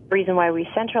that is the reason why we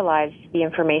centralize the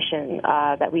information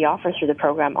that we offer through the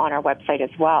program on our website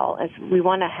as well. Is we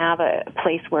want to have a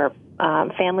place where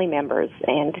family members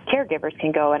and caregivers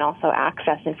can go and also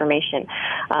access information.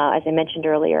 As I mentioned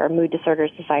earlier, Mood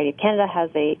Disorders Society of Canada has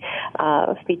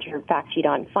a featured fact sheet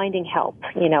on finding help,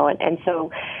 and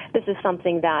so this is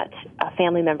something that a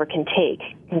family member can take,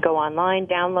 can go online,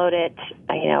 download it,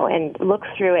 and look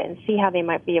through it and see how they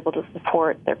might be able to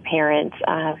support their parent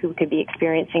who could be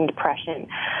experiencing depression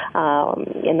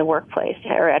in the workplace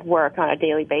or at work on a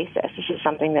daily basis. This is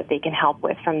something that they can help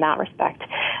with from that respect.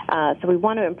 So we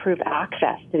want to improve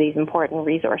access to these important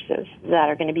resources that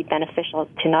are going to be beneficial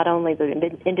to not only the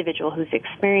individual who's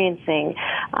experiencing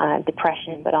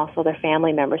depression, but also their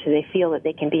family members, so they feel that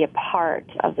they can be a part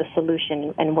of the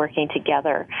solution and working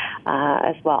together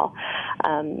as well.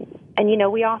 And,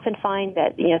 we often find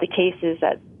that, the case is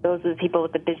that those are the people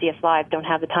with the busiest lives don't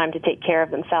have the time to take care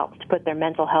of themselves, to put their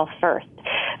mental health first.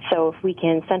 So if we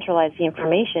can centralize the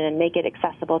information and make it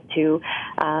accessible to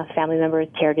family members,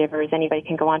 caregivers, anybody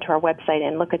can go onto our website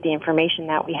and look at the information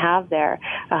that we have there,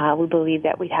 we believe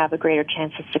that we'd have a greater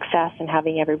chance of success in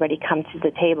having everybody come to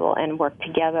the table and work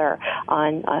together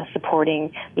on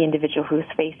supporting the individual who's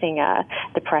facing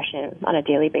depression on a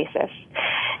daily basis.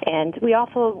 And we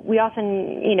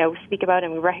often, speak about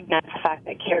and we recognize the fact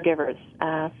that caregivers,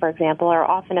 for example, are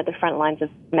often at the front lines of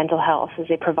mental health as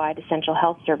they provide essential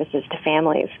health services to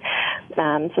families.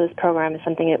 So this program is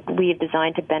something that we have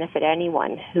designed to benefit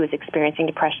anyone who is experiencing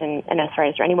depression and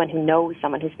arthritis or anyone who knows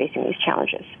someone who's facing these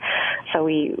challenges. So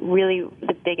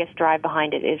the biggest drive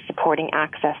behind it is supporting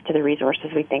access to the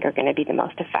resources we think are going to be the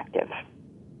most effective.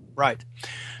 Right.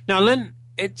 Now, Lynn,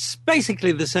 it's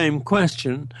basically the same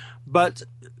question, but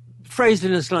phrased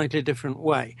in a slightly different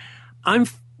way. I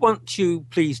want you,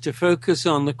 please, to focus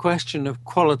on the question of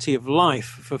quality of life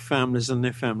for families and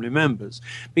their family members.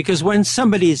 Because when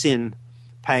somebody is in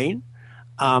pain,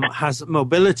 has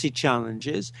mobility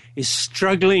challenges, is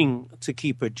struggling to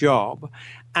keep a job,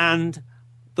 and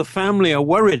the family are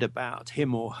worried about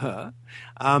him or her,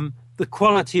 the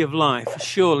quality of life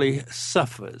surely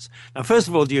suffers. Now, first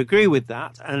of all, do you agree with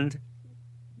that? And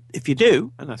if you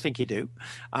do, and I think you do,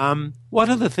 what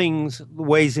are the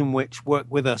ways in which Work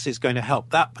With Us is going to help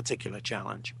that particular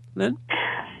challenge? Lynn?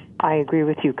 I agree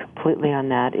with you completely on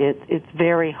that. It's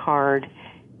very hard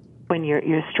when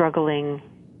you're struggling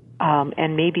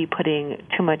and maybe putting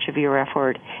too much of your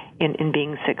effort in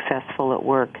being successful at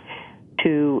work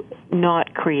to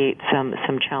not create some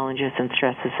challenges and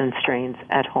stresses and strains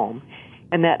at home.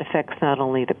 And that affects not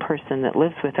only the person that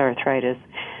lives with arthritis,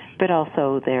 but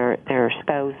also their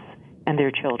spouse and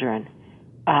their children.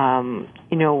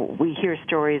 We hear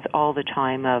stories all the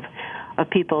time of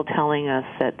people telling us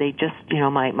that they just,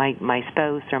 my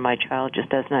spouse or my child just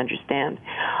doesn't understand.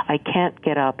 I can't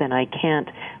get up and I can't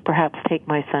perhaps take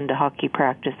my son to hockey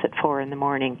practice at 4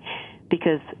 a.m.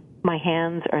 because my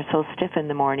hands are so stiff in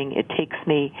the morning. It takes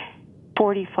me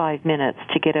 45 minutes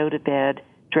to get out of bed,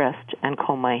 dressed, and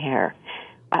comb my hair.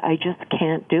 I just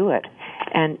can't do it.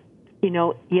 And,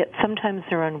 yet sometimes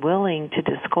they're unwilling to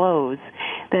disclose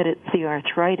that it's the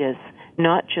arthritis,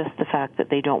 not just the fact that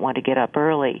they don't want to get up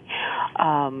early.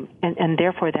 And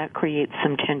therefore that creates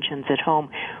some tensions at home.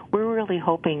 We're really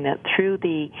hoping that through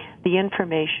the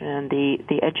information and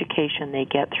the education they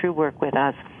get through work with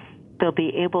us, they'll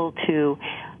be able to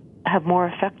have more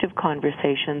effective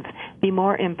conversations, be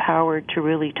more empowered to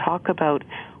really talk about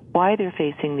why they're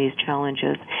facing these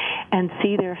challenges, and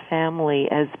see their family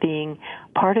as being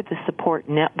part of the support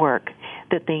network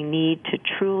that they need to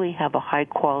truly have a high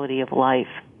quality of life.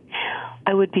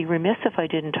 I would be remiss if I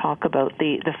didn't talk about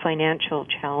the financial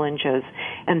challenges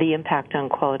and the impact on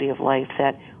quality of life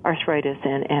that arthritis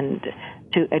and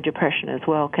depression as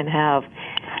well can have,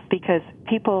 because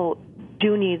people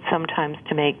do need sometimes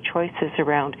to make choices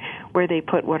around where they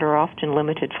put what are often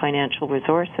limited financial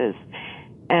resources.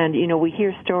 And, we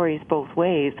hear stories both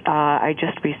ways. I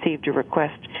just received a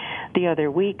request the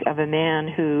other week of a man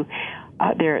who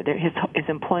his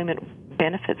employment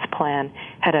benefits plan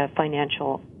had a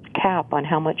financial cap on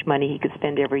how much money he could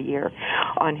spend every year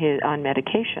on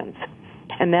medications.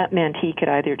 And that meant he could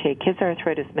either take his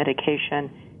arthritis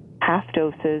medication, half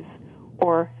doses,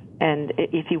 and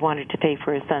if he wanted to pay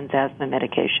for his son's asthma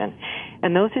medication.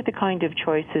 And those are the kind of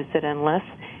choices that, unless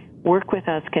work with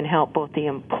us can help both the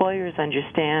employers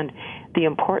understand the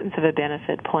importance of a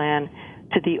benefit plan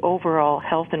to the overall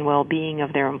health and well-being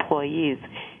of their employees,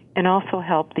 and also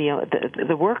help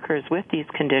the workers with these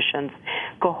conditions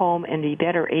go home and be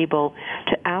better able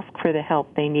to ask for the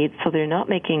help they need, so they're not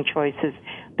making choices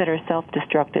that are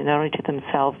self-destructive, not only to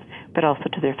themselves but also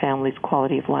to their family's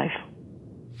quality of life.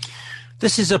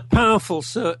 This is a powerful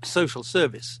social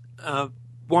service,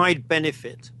 wide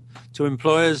benefit to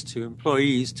employers, to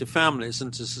employees, to families,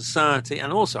 and to society,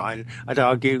 and also, I'd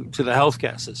argue, to the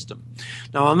healthcare system.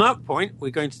 Now, on that point, we're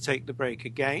going to take the break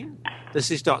again. This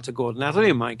is Dr. Gordon Atherley,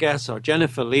 and my guests are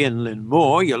Jennifer Lee and Lynn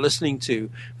Moore. You're listening to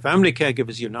Family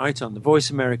Caregivers Unite on the Voice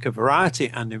America Variety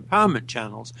and Empowerment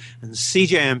channels and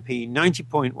CJMP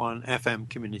 90.1 FM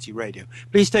Community Radio.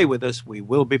 Please stay with us. We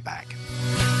will be back.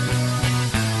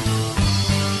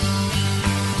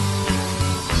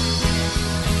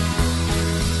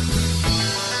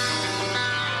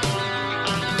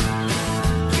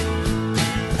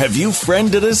 Have you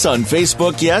friended us on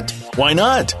Facebook yet? Why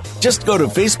not? Just go to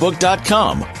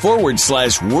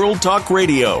facebook.com/World Talk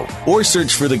Radio or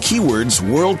search for the keywords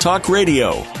World Talk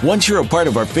Radio. Once you're a part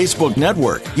of our Facebook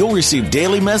network, you'll receive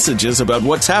daily messages about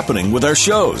what's happening with our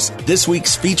shows, this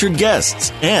week's featured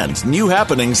guests, and new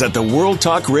happenings at the World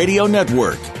Talk Radio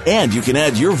Network. And you can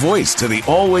add your voice to the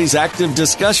always active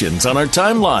discussions on our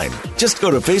timeline. Just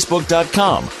go to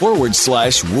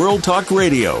facebook.com/World Talk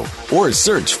Radio or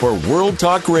search for World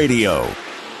Talk Radio.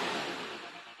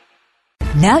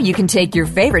 Now you can take your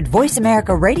favorite Voice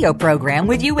America radio program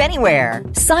with you anywhere.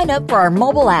 Sign up for our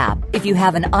mobile app if you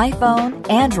have an iPhone,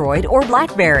 Android, or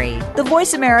BlackBerry. The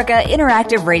Voice America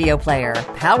Interactive Radio Player,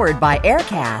 powered by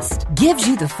Aircast, gives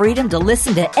you the freedom to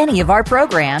listen to any of our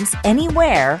programs,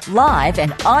 anywhere, live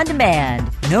and on demand.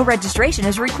 No registration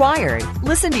is required.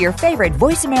 Listen to your favorite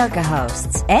Voice America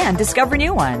hosts and discover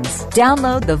new ones.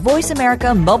 Download the Voice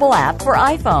America mobile app for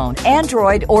iPhone,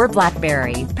 Android, or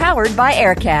BlackBerry, powered by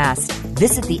Aircast.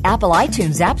 Visit the Apple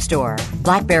iTunes App Store,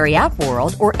 BlackBerry App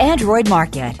World, or Android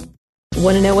Market.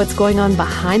 Want to know what's going on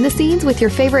behind the scenes with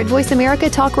your favorite Voice America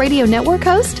Talk Radio Network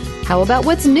host? How about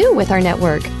what's new with our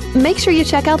network? Make sure you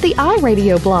check out the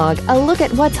iRadio blog, a look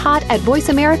at what's hot at Voice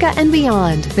America and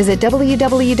beyond. Visit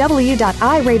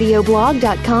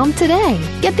www.iradioblog.com today.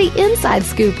 Get the inside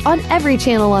scoop on every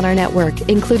channel on our network,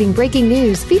 including breaking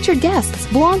news, featured guests,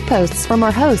 blog posts from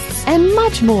our hosts, and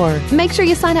much more. Make sure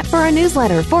you sign up for our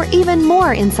newsletter for even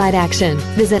more inside action.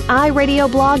 Visit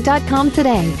iradioblog.com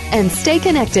today and stay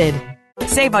connected.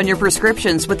 Save on your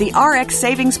prescriptions with the RX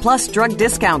Savings Plus drug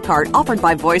discount card offered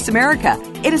by Voice America.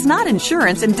 It is not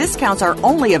insurance, and discounts are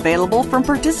only available from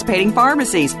participating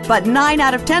pharmacies, but 9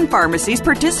 out of 10 pharmacies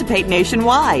participate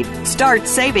nationwide. Start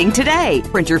saving today.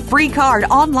 Print your free card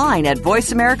online at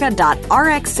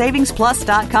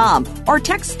voiceamerica.rxsavingsplus.com or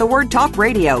text the word Talk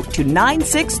Radio to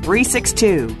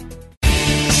 96362.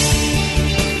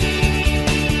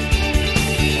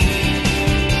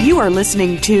 are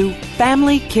listening to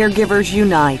Family Caregivers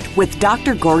Unite with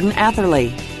Dr. Gordon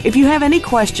Atherley. If you have any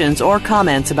questions or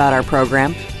comments about our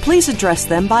program, please address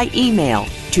them by email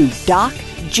to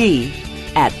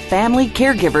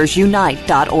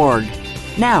docg@familycaregiversunite.org.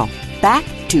 Now, back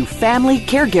to Family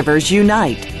Caregivers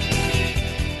Unite.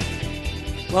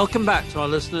 Welcome back to our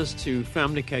listeners to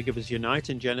Family Caregivers Unite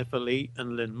and Jennifer Lee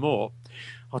and Lynn Moore.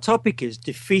 Our topic is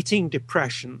defeating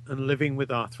depression and living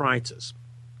with arthritis.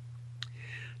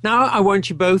 Now, I want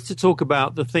you both to talk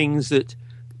about the things that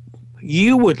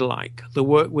you would like the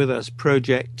Work With Us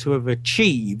project to have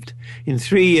achieved in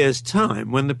 3 years'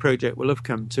 time when the project will have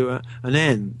come to an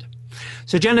end.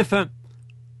 So, Jennifer,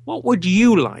 what would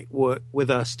you like Work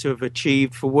With Us to have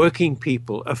achieved for working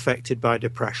people affected by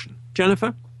depression?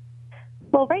 Jennifer?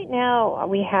 Well, right now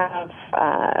we have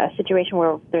a situation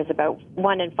where there's about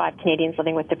 1 in 5 Canadians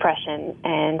living with depression,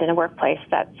 and in a workplace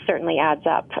that certainly adds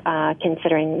up,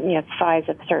 considering the size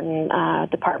of certain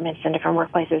departments and different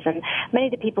workplaces. And many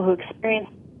of the people who experience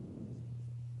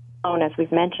as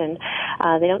we've mentioned,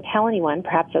 they don't tell anyone,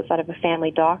 perhaps outside of a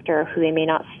family doctor who they may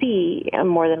not see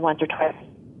more than once or twice.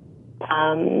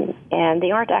 And they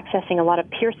aren't accessing a lot of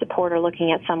peer support or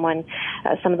looking at some of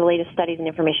the latest studies and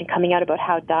information coming out about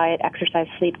how diet, exercise,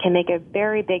 sleep can make a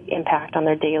very big impact on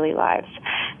their daily lives.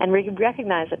 And we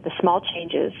recognize that the small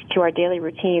changes to our daily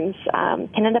routines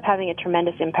can end up having a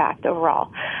tremendous impact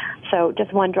overall. So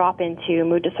just one drop into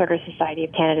Mood Disorders Society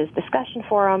of Canada's discussion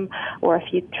forum, or a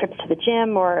few trips to the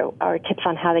gym, or tips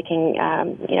on how they can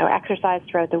exercise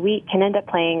throughout the week can end up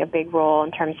playing a big role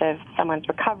in terms of someone's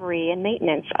recovery and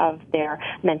maintenance of their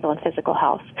mental and physical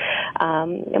health.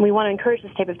 And we want to encourage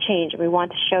this type of change, and we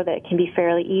want to show that it can be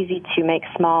fairly easy to make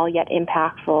small yet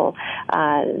impactful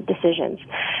decisions.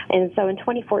 And so in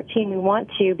 2014, we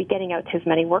want to be getting out to as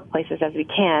many workplaces as we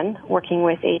can, working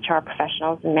with HR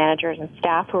professionals and managers and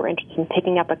staff who are interested in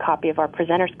picking up a copy of our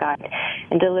presenter's guide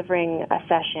and delivering a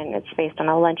session. It's based on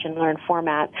a lunch and learn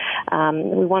format.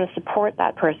 We want to support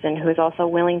that person who is also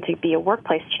willing to be a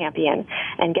workplace champion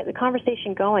and get the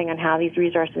conversation going on how these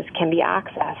resources can be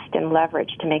accessed and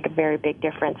leveraged to make a very big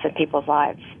difference in people's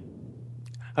lives.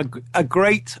 A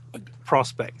great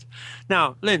prospect.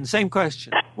 Now, Lynn, same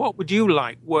question. What would you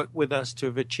like Work With Us to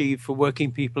have achieved for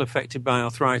working people affected by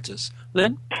arthritis?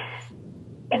 Lynn?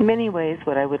 In many ways,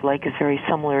 what I would like is very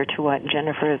similar to what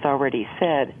Jennifer has already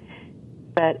said.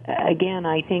 But again,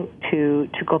 I think to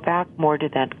go back more to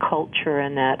that culture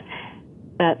and that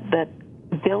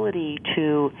ability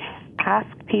to ask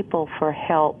people for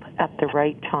help at the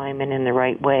right time and in the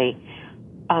right way,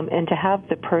 and to have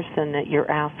the person that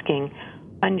you're asking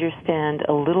understand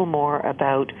a little more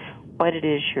about what it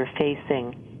is you're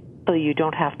facing, so you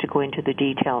don't have to go into the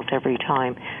details every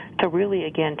time. So really,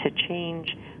 again, to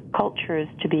change cultures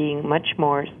to being much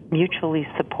more mutually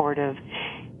supportive,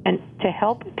 and to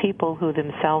help people who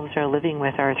themselves are living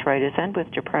with arthritis and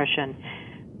with depression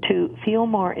to feel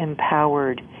more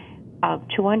empowered,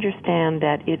 to understand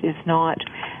that it is not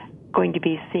going to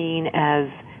be seen as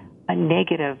a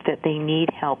negative that they need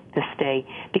help to stay,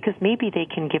 because maybe they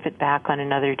can give it back on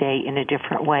another day in a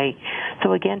different way.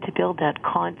 So again, to build that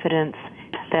confidence,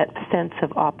 that sense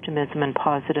of optimism and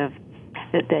positive,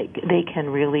 that they can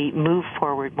really move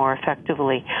forward more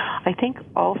effectively. I think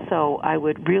also I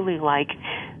would really like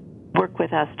Work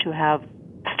With Us to have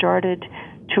started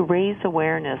to raise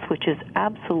awareness, which is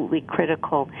absolutely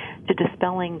critical to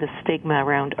dispelling the stigma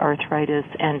around arthritis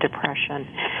and depression.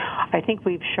 I think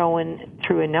we've shown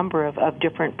through a number of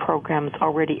different programs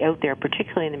already out there,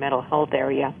 particularly in the mental health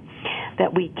area,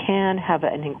 that we can have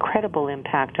an incredible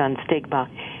impact on stigma.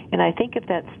 And I think if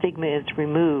that stigma is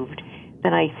removed,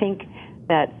 then I think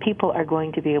that people are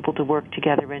going to be able to work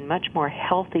together in much more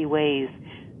healthy ways,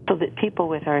 so that people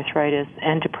with arthritis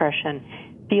and depression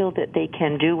feel that they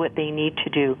can do what they need to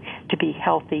do to be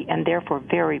healthy and therefore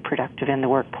very productive in the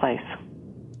workplace.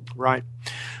 Right.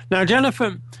 Now,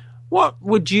 Jennifer, what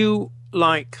would you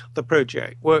like the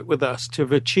project Work With Us to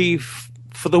have achieved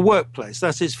for the workplace?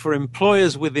 That is, for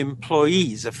employers with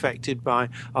employees affected by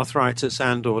arthritis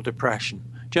and or depression.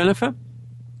 Jennifer?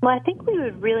 Well, I think we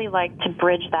would really like to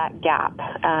bridge that gap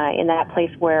in that place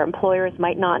where employers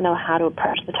might not know how to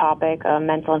approach the topic of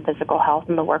mental and physical health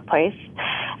in the workplace,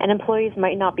 and employees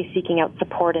might not be seeking out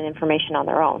support and information on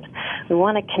their own. We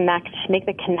want to make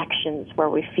the connections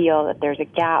where we feel that there's a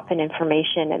gap in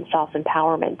information and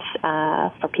self-empowerment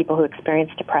for people who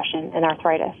experience depression and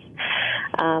arthritis.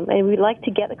 And we'd like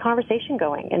to get the conversation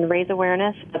going and raise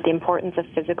awareness of the importance of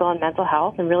physical and mental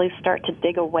health and really start to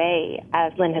dig away,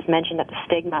 as Lynn has mentioned, at the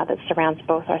stigma that surrounds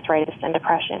both arthritis and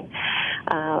depression.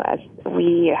 As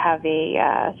we have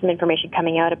some information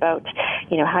coming out about,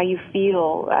 how you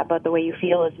feel about the way you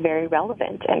feel is very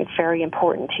relevant and very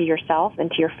important to yourself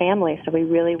and to your family. So we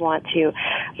really want to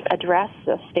address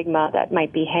the stigma that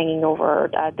might be hanging over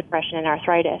depression and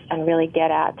arthritis and really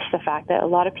get at the fact that a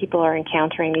lot of people are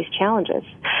encountering these challenges.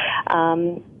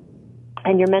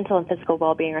 And your mental and physical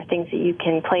well-being are things that you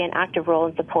can play an active role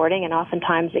in supporting, and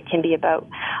oftentimes it can be about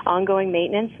ongoing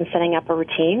maintenance and setting up a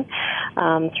routine.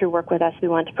 Through work with us, we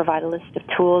want to provide a list of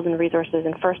tools and resources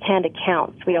and first-hand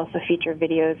accounts. We also feature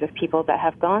videos of people that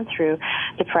have gone through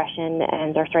depression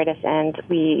and arthritis, and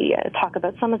we talk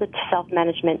about some of the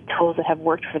self-management tools that have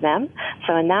worked for them.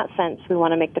 So in that sense, we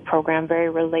want to make the program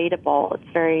very relatable.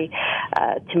 It's very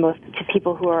to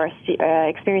people who are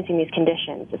experiencing these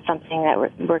conditions. It's something that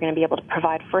we're going to be able to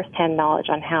provide first-hand knowledge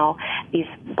on how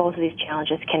both of these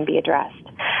challenges can be addressed.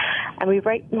 And we'd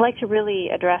like to really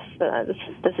address the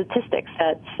statistics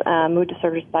that Mood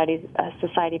Disorder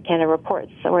Society of Canada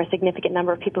reports, where a significant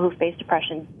number of people who face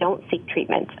depression don't seek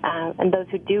treatment, and those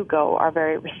who do go are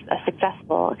very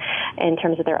successful in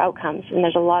terms of their outcomes. And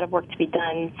there's a lot of work to be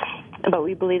done, but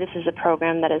we believe this is a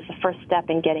program that is the first step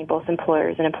in getting both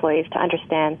employers and employees to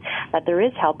understand that there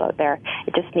is help out there.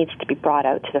 It just needs to be brought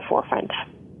out to the forefront.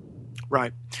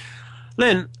 Right.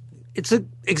 Lynn, it's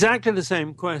exactly the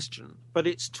same question, but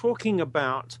it's talking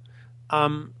about,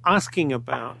 asking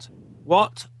about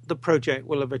what the project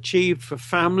will have achieved for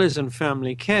families and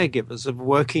family caregivers of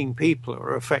working people who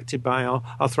are affected by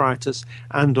arthritis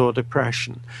and or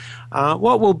depression.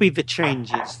 What will be the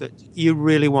changes that you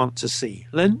really want to see?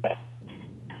 Lynn?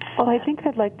 Well, I think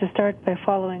I'd like to start by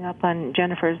following up on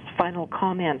Jennifer's final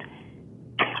comment,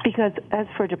 because as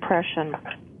for depression,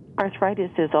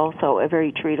 arthritis is also a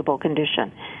very treatable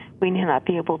condition. We may not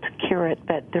be able to cure it,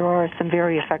 but there are some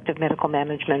very effective medical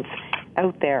managements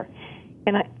out there.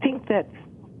 And I think that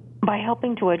by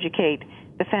helping to educate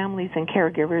the families and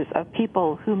caregivers of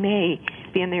people who may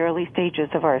be in the early stages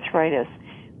of arthritis,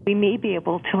 we may be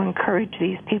able to encourage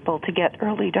these people to get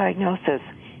early diagnosis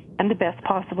and the best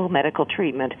possible medical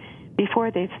treatment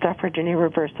before they've suffered an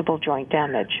irreversible joint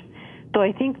damage. So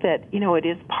I think that, it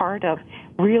is part of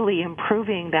really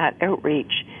improving that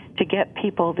outreach to get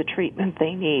people the treatment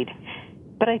they need.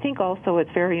 But I think also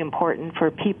it's very important for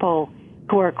people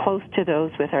who are close to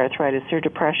those with arthritis or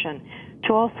depression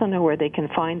to also know where they can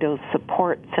find those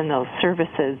supports and those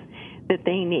services that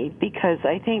they need, because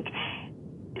I think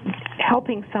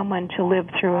helping someone to live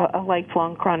through a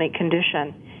lifelong chronic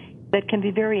condition that can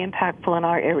be very impactful in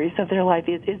our areas of their life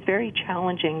is very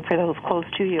challenging for those close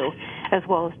to you as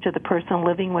well as to the person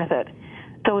living with it.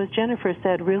 So as Jennifer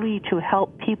said, really to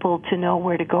help people to know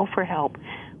where to go for help,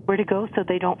 where to go so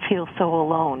they don't feel so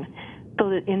alone, so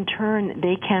that in turn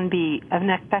they can be an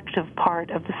effective part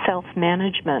of the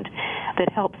self-management that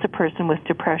helps a person with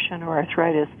depression or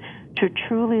arthritis to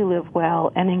truly live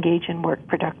well and engage in work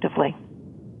productively.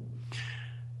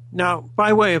 Now,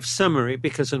 by way of summary,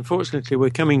 because unfortunately we're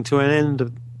coming to an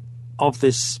end of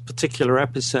this particular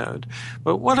episode,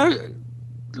 but what I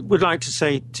would like to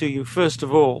say to you first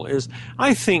of all is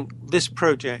I think this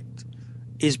project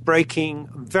is breaking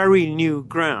very new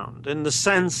ground in the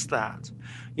sense that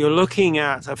you're looking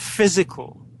at a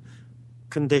physical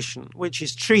condition which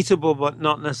is treatable but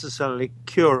not necessarily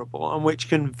curable, and which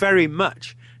can very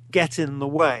much get in the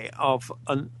way of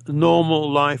a normal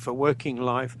life, a working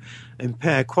life,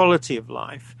 impair quality of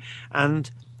life. And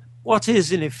what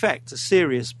is in effect a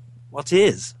serious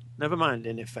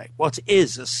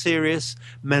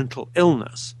mental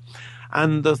illness.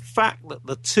 And the fact that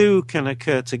the two can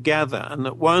occur together and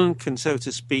that one can, so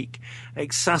to speak,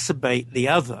 exacerbate the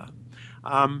other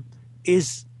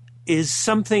is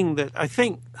something that I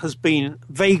think has been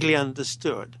vaguely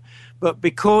understood. But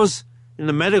because in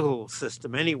the medical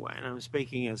system anyway, and I'm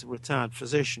speaking as a retired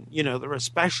physician, there are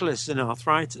specialists in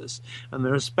arthritis and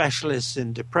there are specialists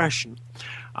in depression.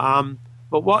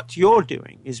 But what you're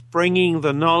doing is bringing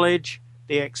the knowledge,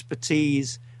 the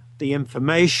expertise, the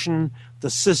information, the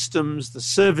systems, the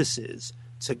services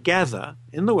together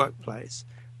in the workplace,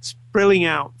 spilling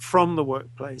out from the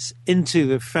workplace into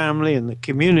the family and the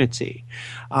community,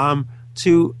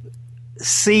 to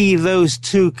see those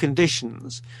two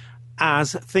conditions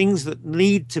as things that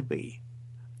need to be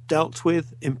dealt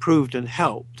with, improved and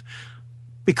helped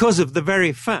because of the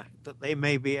very fact that they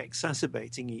may be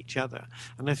exacerbating each other.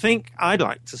 And I think I'd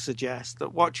like to suggest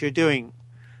that what you're doing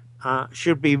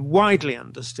should be widely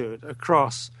understood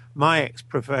across my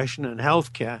profession and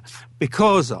healthcare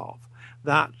because of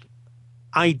that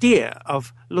idea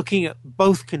of looking at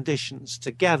both conditions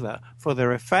together for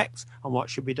their effects and what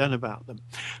should be done about them.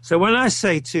 So when I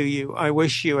say to you, I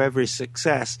wish you every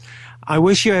success, I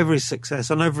wish you every success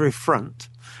on every front.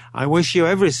 I wish you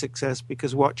every success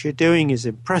because what you're doing is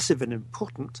impressive and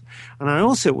important. And I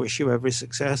also wish you every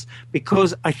success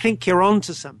because I think you're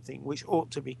onto something which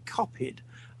ought to be copied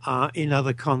in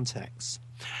other contexts.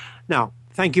 Now,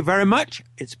 thank you very much.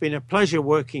 It's been a pleasure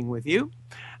working with you.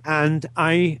 And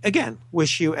I, again,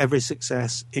 wish you every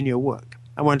success in your work.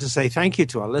 I want to say thank you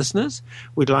to our listeners.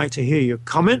 We'd like to hear your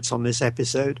comments on this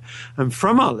episode. And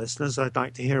from our listeners, I'd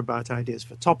like to hear about ideas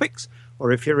for topics,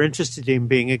 or if you're interested in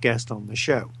being a guest on the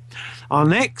show. Our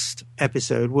next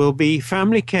episode will be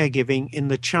Family Caregiving in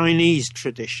the Chinese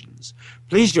Traditions.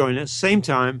 Please join us, same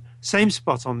time, same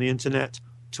spot on the internet.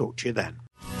 Talk to you then.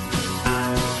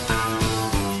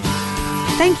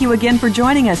 Thank you again for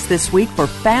joining us this week for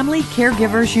Family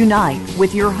Caregivers Unite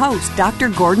with your host, Dr.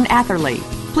 Gordon Atherley.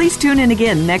 Please tune in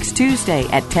again next Tuesday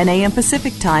at 10 a.m.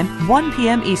 Pacific Time, 1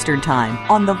 p.m. Eastern Time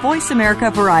on the Voice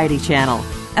America Variety Channel.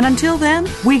 And until then,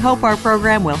 we hope our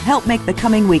program will help make the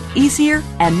coming week easier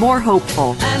and more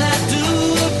hopeful. And I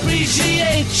do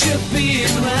appreciate you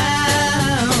being around.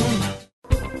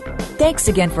 Thanks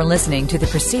again for listening to the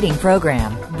preceding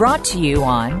program brought to you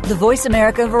on the Voice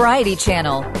America Variety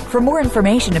Channel. For more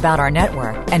information about our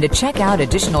network and to check out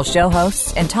additional show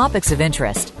hosts and topics of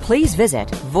interest, please visit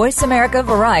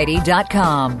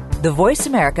voiceamericavariety.com. The Voice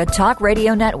America Talk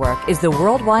Radio Network is the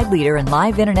worldwide leader in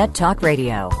live Internet talk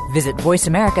radio. Visit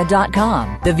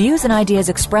voiceamerica.com. The views and ideas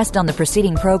expressed on the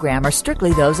preceding program are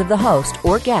strictly those of the host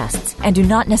or guests and do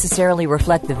not necessarily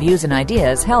reflect the views and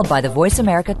ideas held by the Voice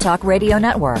America Talk Radio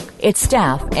Network, its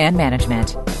staff, and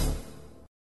management.